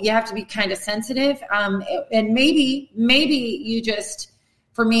 So you have to be kind of sensitive. And maybe you just,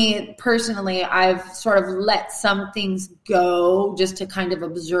 for me personally, I've sort of let some things go just to kind of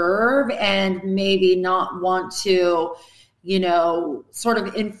observe and maybe not want to, sort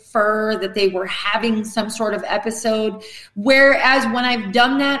of infer that they were having some sort of episode. Whereas when I've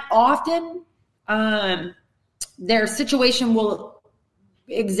done that often, their situation will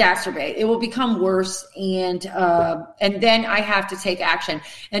exacerbate. It will become worse, and then I have to take action.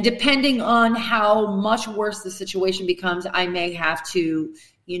 And depending on how much worse the situation becomes, I may have to,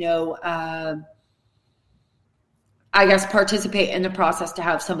 I guess, participate in the process to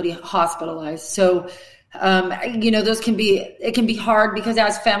have somebody hospitalized. So, it can be hard because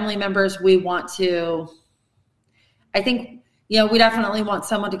as family members, we want to, I think, we definitely want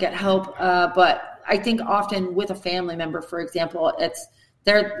someone to get help, but I think often with a family member, for example,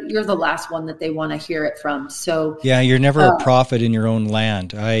 you're the last one that they want to hear it from. So yeah, you're never a prophet in your own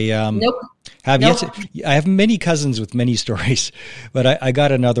land. Nope. I have many cousins with many stories, but I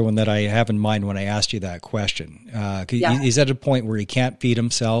got another one that I have in mind when I asked you that question. He's at a point where he can't feed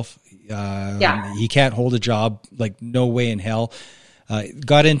himself. He can't hold a job, like no way in hell.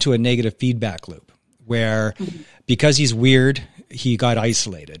 Got into a negative feedback loop where because he's weird, he got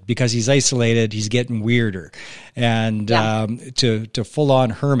isolated. Because he's isolated, he's getting weirder, and to full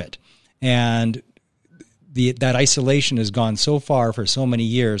on hermit. And that isolation has gone so far for so many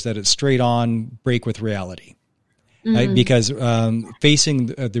years that it's straight on break with reality. Right? Because facing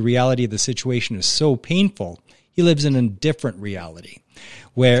the reality of the situation is so painful, he lives in a different reality,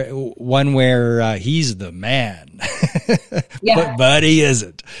 where he's the man, but he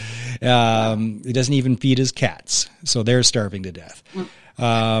isn't. He doesn't even feed his cats, so they're starving to death.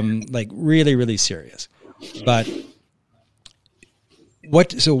 Like really, really serious. But what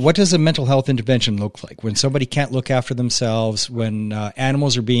does a mental health intervention look like when somebody can't look after themselves, when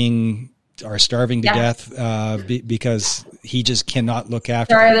animals are starving to death because he just cannot look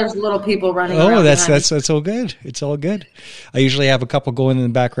after them? There's little people running around. Oh, that's all good. It's all good. I usually have a couple going in the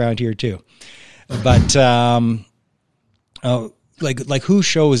background here too. But like who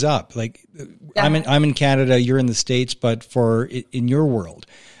shows up? Like I'm in Canada, you're in the States, but in your world,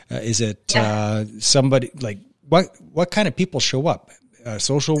 is it somebody like what kind of people show up?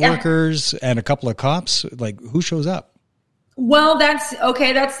 Social workers and a couple of cops? Like who shows up? Well, that's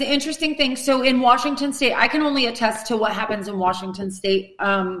the interesting thing. So in Washington State, I can only attest to what happens in Washington State.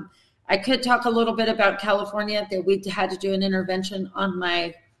 I could talk a little bit about California, that we had to do an intervention on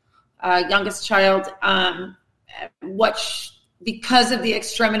my youngest child, because of the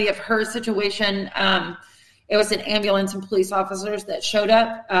extremity of her situation. It was an ambulance and police officers that showed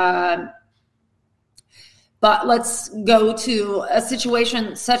up. But let's go to a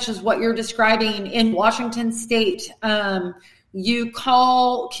situation such as what you're describing in Washington State. You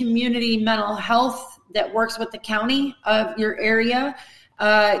call community mental health that works with the county of your area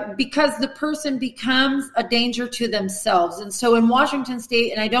because the person becomes a danger to themselves. And so in Washington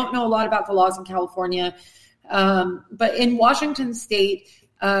State, and I don't know a lot about the laws in California, but in Washington State,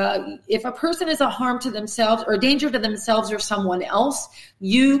 if a person is a harm to themselves or a danger to themselves or someone else,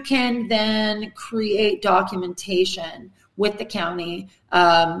 you can then create documentation with the county.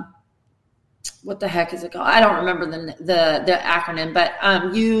 What the heck is it called? I don't remember the acronym, but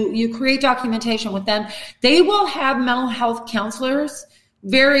you create documentation with them. They will have mental health counselors,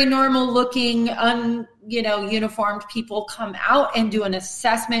 very normal looking, uniformed people, come out and do an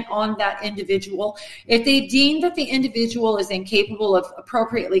assessment on that individual. If they deem that the individual is incapable of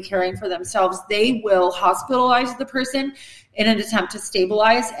appropriately caring for themselves, they will hospitalize the person in an attempt to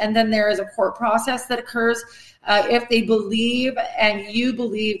stabilize. And then there is a court process that occurs. If they believe and you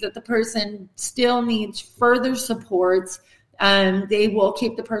believe that the person still needs further supports, they will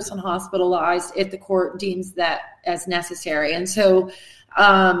keep the person hospitalized if the court deems that as necessary. And so,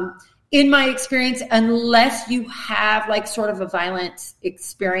 in my experience, unless you have like sort of a violent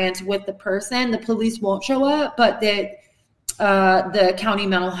experience with the person, the police won't show up, but the county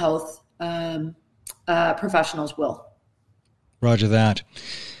mental health professionals will. Roger that.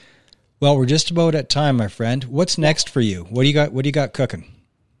 Well, we're just about at time, my friend. What's next for you? What do you got cooking?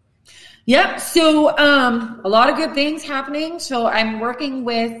 Yep. So a lot of good things happening. So I'm working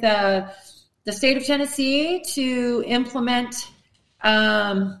with the state of Tennessee to implement.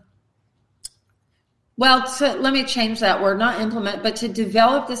 Let me change that word, not implement, but to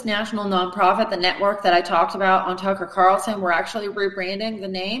develop this national nonprofit, the network that I talked about on Tucker Carlson. We're actually rebranding the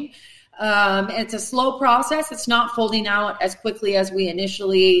name. It's a slow process. It's not folding out as quickly as we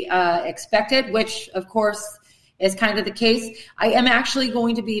initially expected, which of course is kind of the case. I am actually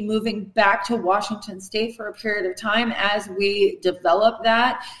going to be moving back to Washington State for a period of time as we develop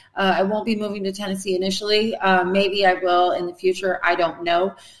that. I won't be moving to Tennessee initially. Maybe I will in the future. I don't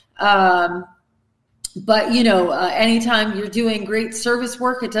know. But anytime you're doing great service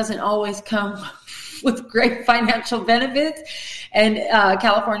work, it doesn't always come with great financial benefits. And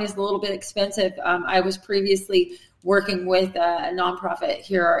California is a little bit expensive. I was previously working with a nonprofit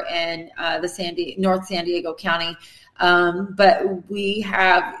here in North San Diego County. But we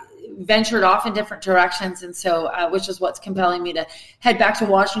have ventured off in different directions. And so, which is what's compelling me to head back to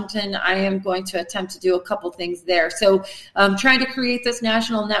Washington. I am going to attempt to do a couple things there. So trying to create this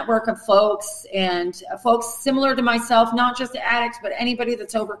national network of folks and folks similar to myself, not just addicts, but anybody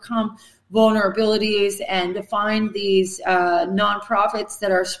that's overcome vulnerabilities, and to find these nonprofits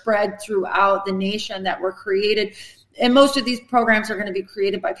that are spread throughout the nation that were created. And most of these programs are going to be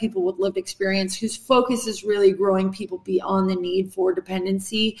created by people with lived experience whose focus is really growing people beyond the need for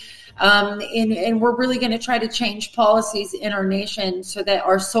dependency. And we're really going to try to change policies in our nation so that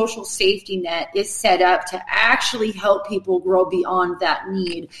our social safety net is set up to actually help people grow beyond that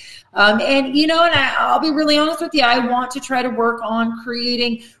need. And I'll be really honest with you, I want to try to work on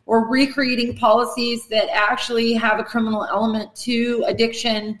creating or recreating policies that actually have a criminal element to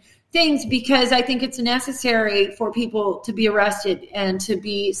addiction things, because I think it's necessary for people to be arrested and to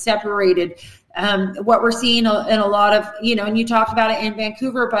be separated. What we're seeing in a lot of, and you talked about it in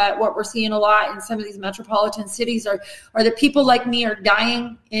Vancouver, but what we're seeing a lot in some of these metropolitan cities are that people like me are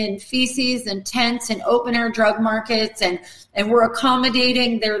dying in feces and tents and open air drug markets, and we're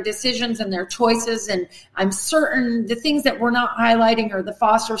accommodating their decisions and their choices. And I'm certain the things that we're not highlighting are the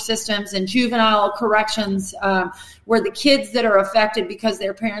foster systems and juvenile corrections, where the kids that are affected because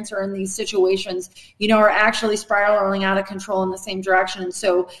their parents are in these situations, are actually spiraling out of control in the same direction. And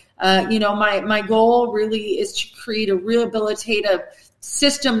so, my goal really is to create a rehabilitative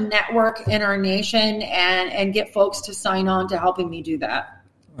system network in our nation and get folks to sign on to helping me do that.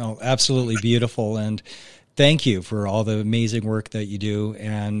 Well, absolutely beautiful. And thank you for all the amazing work that you do.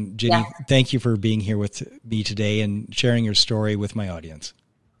 And Ginny, Thank you for being here with me today and sharing your story with my audience.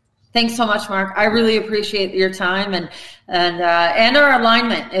 Thanks so much, Mark. I really appreciate your time and our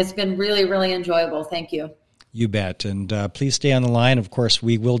alignment. It's been really, really enjoyable. Thank you. You bet. And please stay on the line. Of course,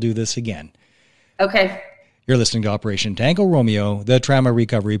 we will do this again. Okay. You're listening to Operation Tango Romeo, the trauma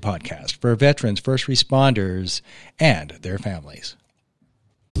recovery podcast for veterans, first responders, and their families.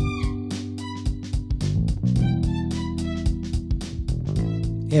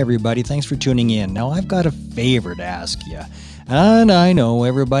 Hey, everybody. Thanks for tuning in. Now, I've got a favor to ask you. And I know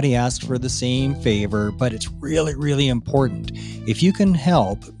everybody asks for the same favor, but it's really, really important. If you can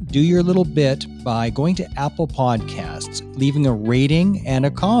help, do your little bit by going to Apple Podcasts, leaving a rating and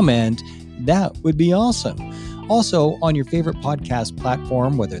a comment. That would be awesome. Also, on your favorite podcast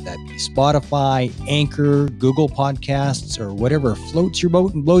platform, whether that be Spotify, Anchor, Google Podcasts, or whatever floats your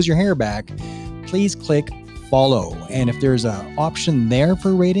boat and blows your hair back, please click follow. And if there's an option there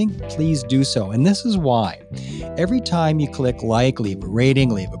for rating, please do so. And this is why. Every time you click like, leave a rating,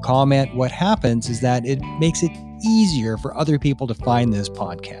 leave a comment, what happens is that it makes it easier for other people to find this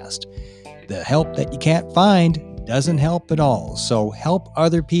podcast. The help that you can't find doesn't help at all. So help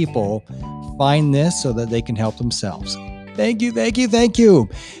other people find this so that they can help themselves. Thank you, thank you, thank you.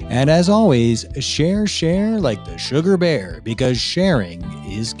 And as always, share like the sugar bear, because sharing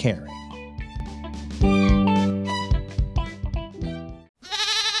is caring.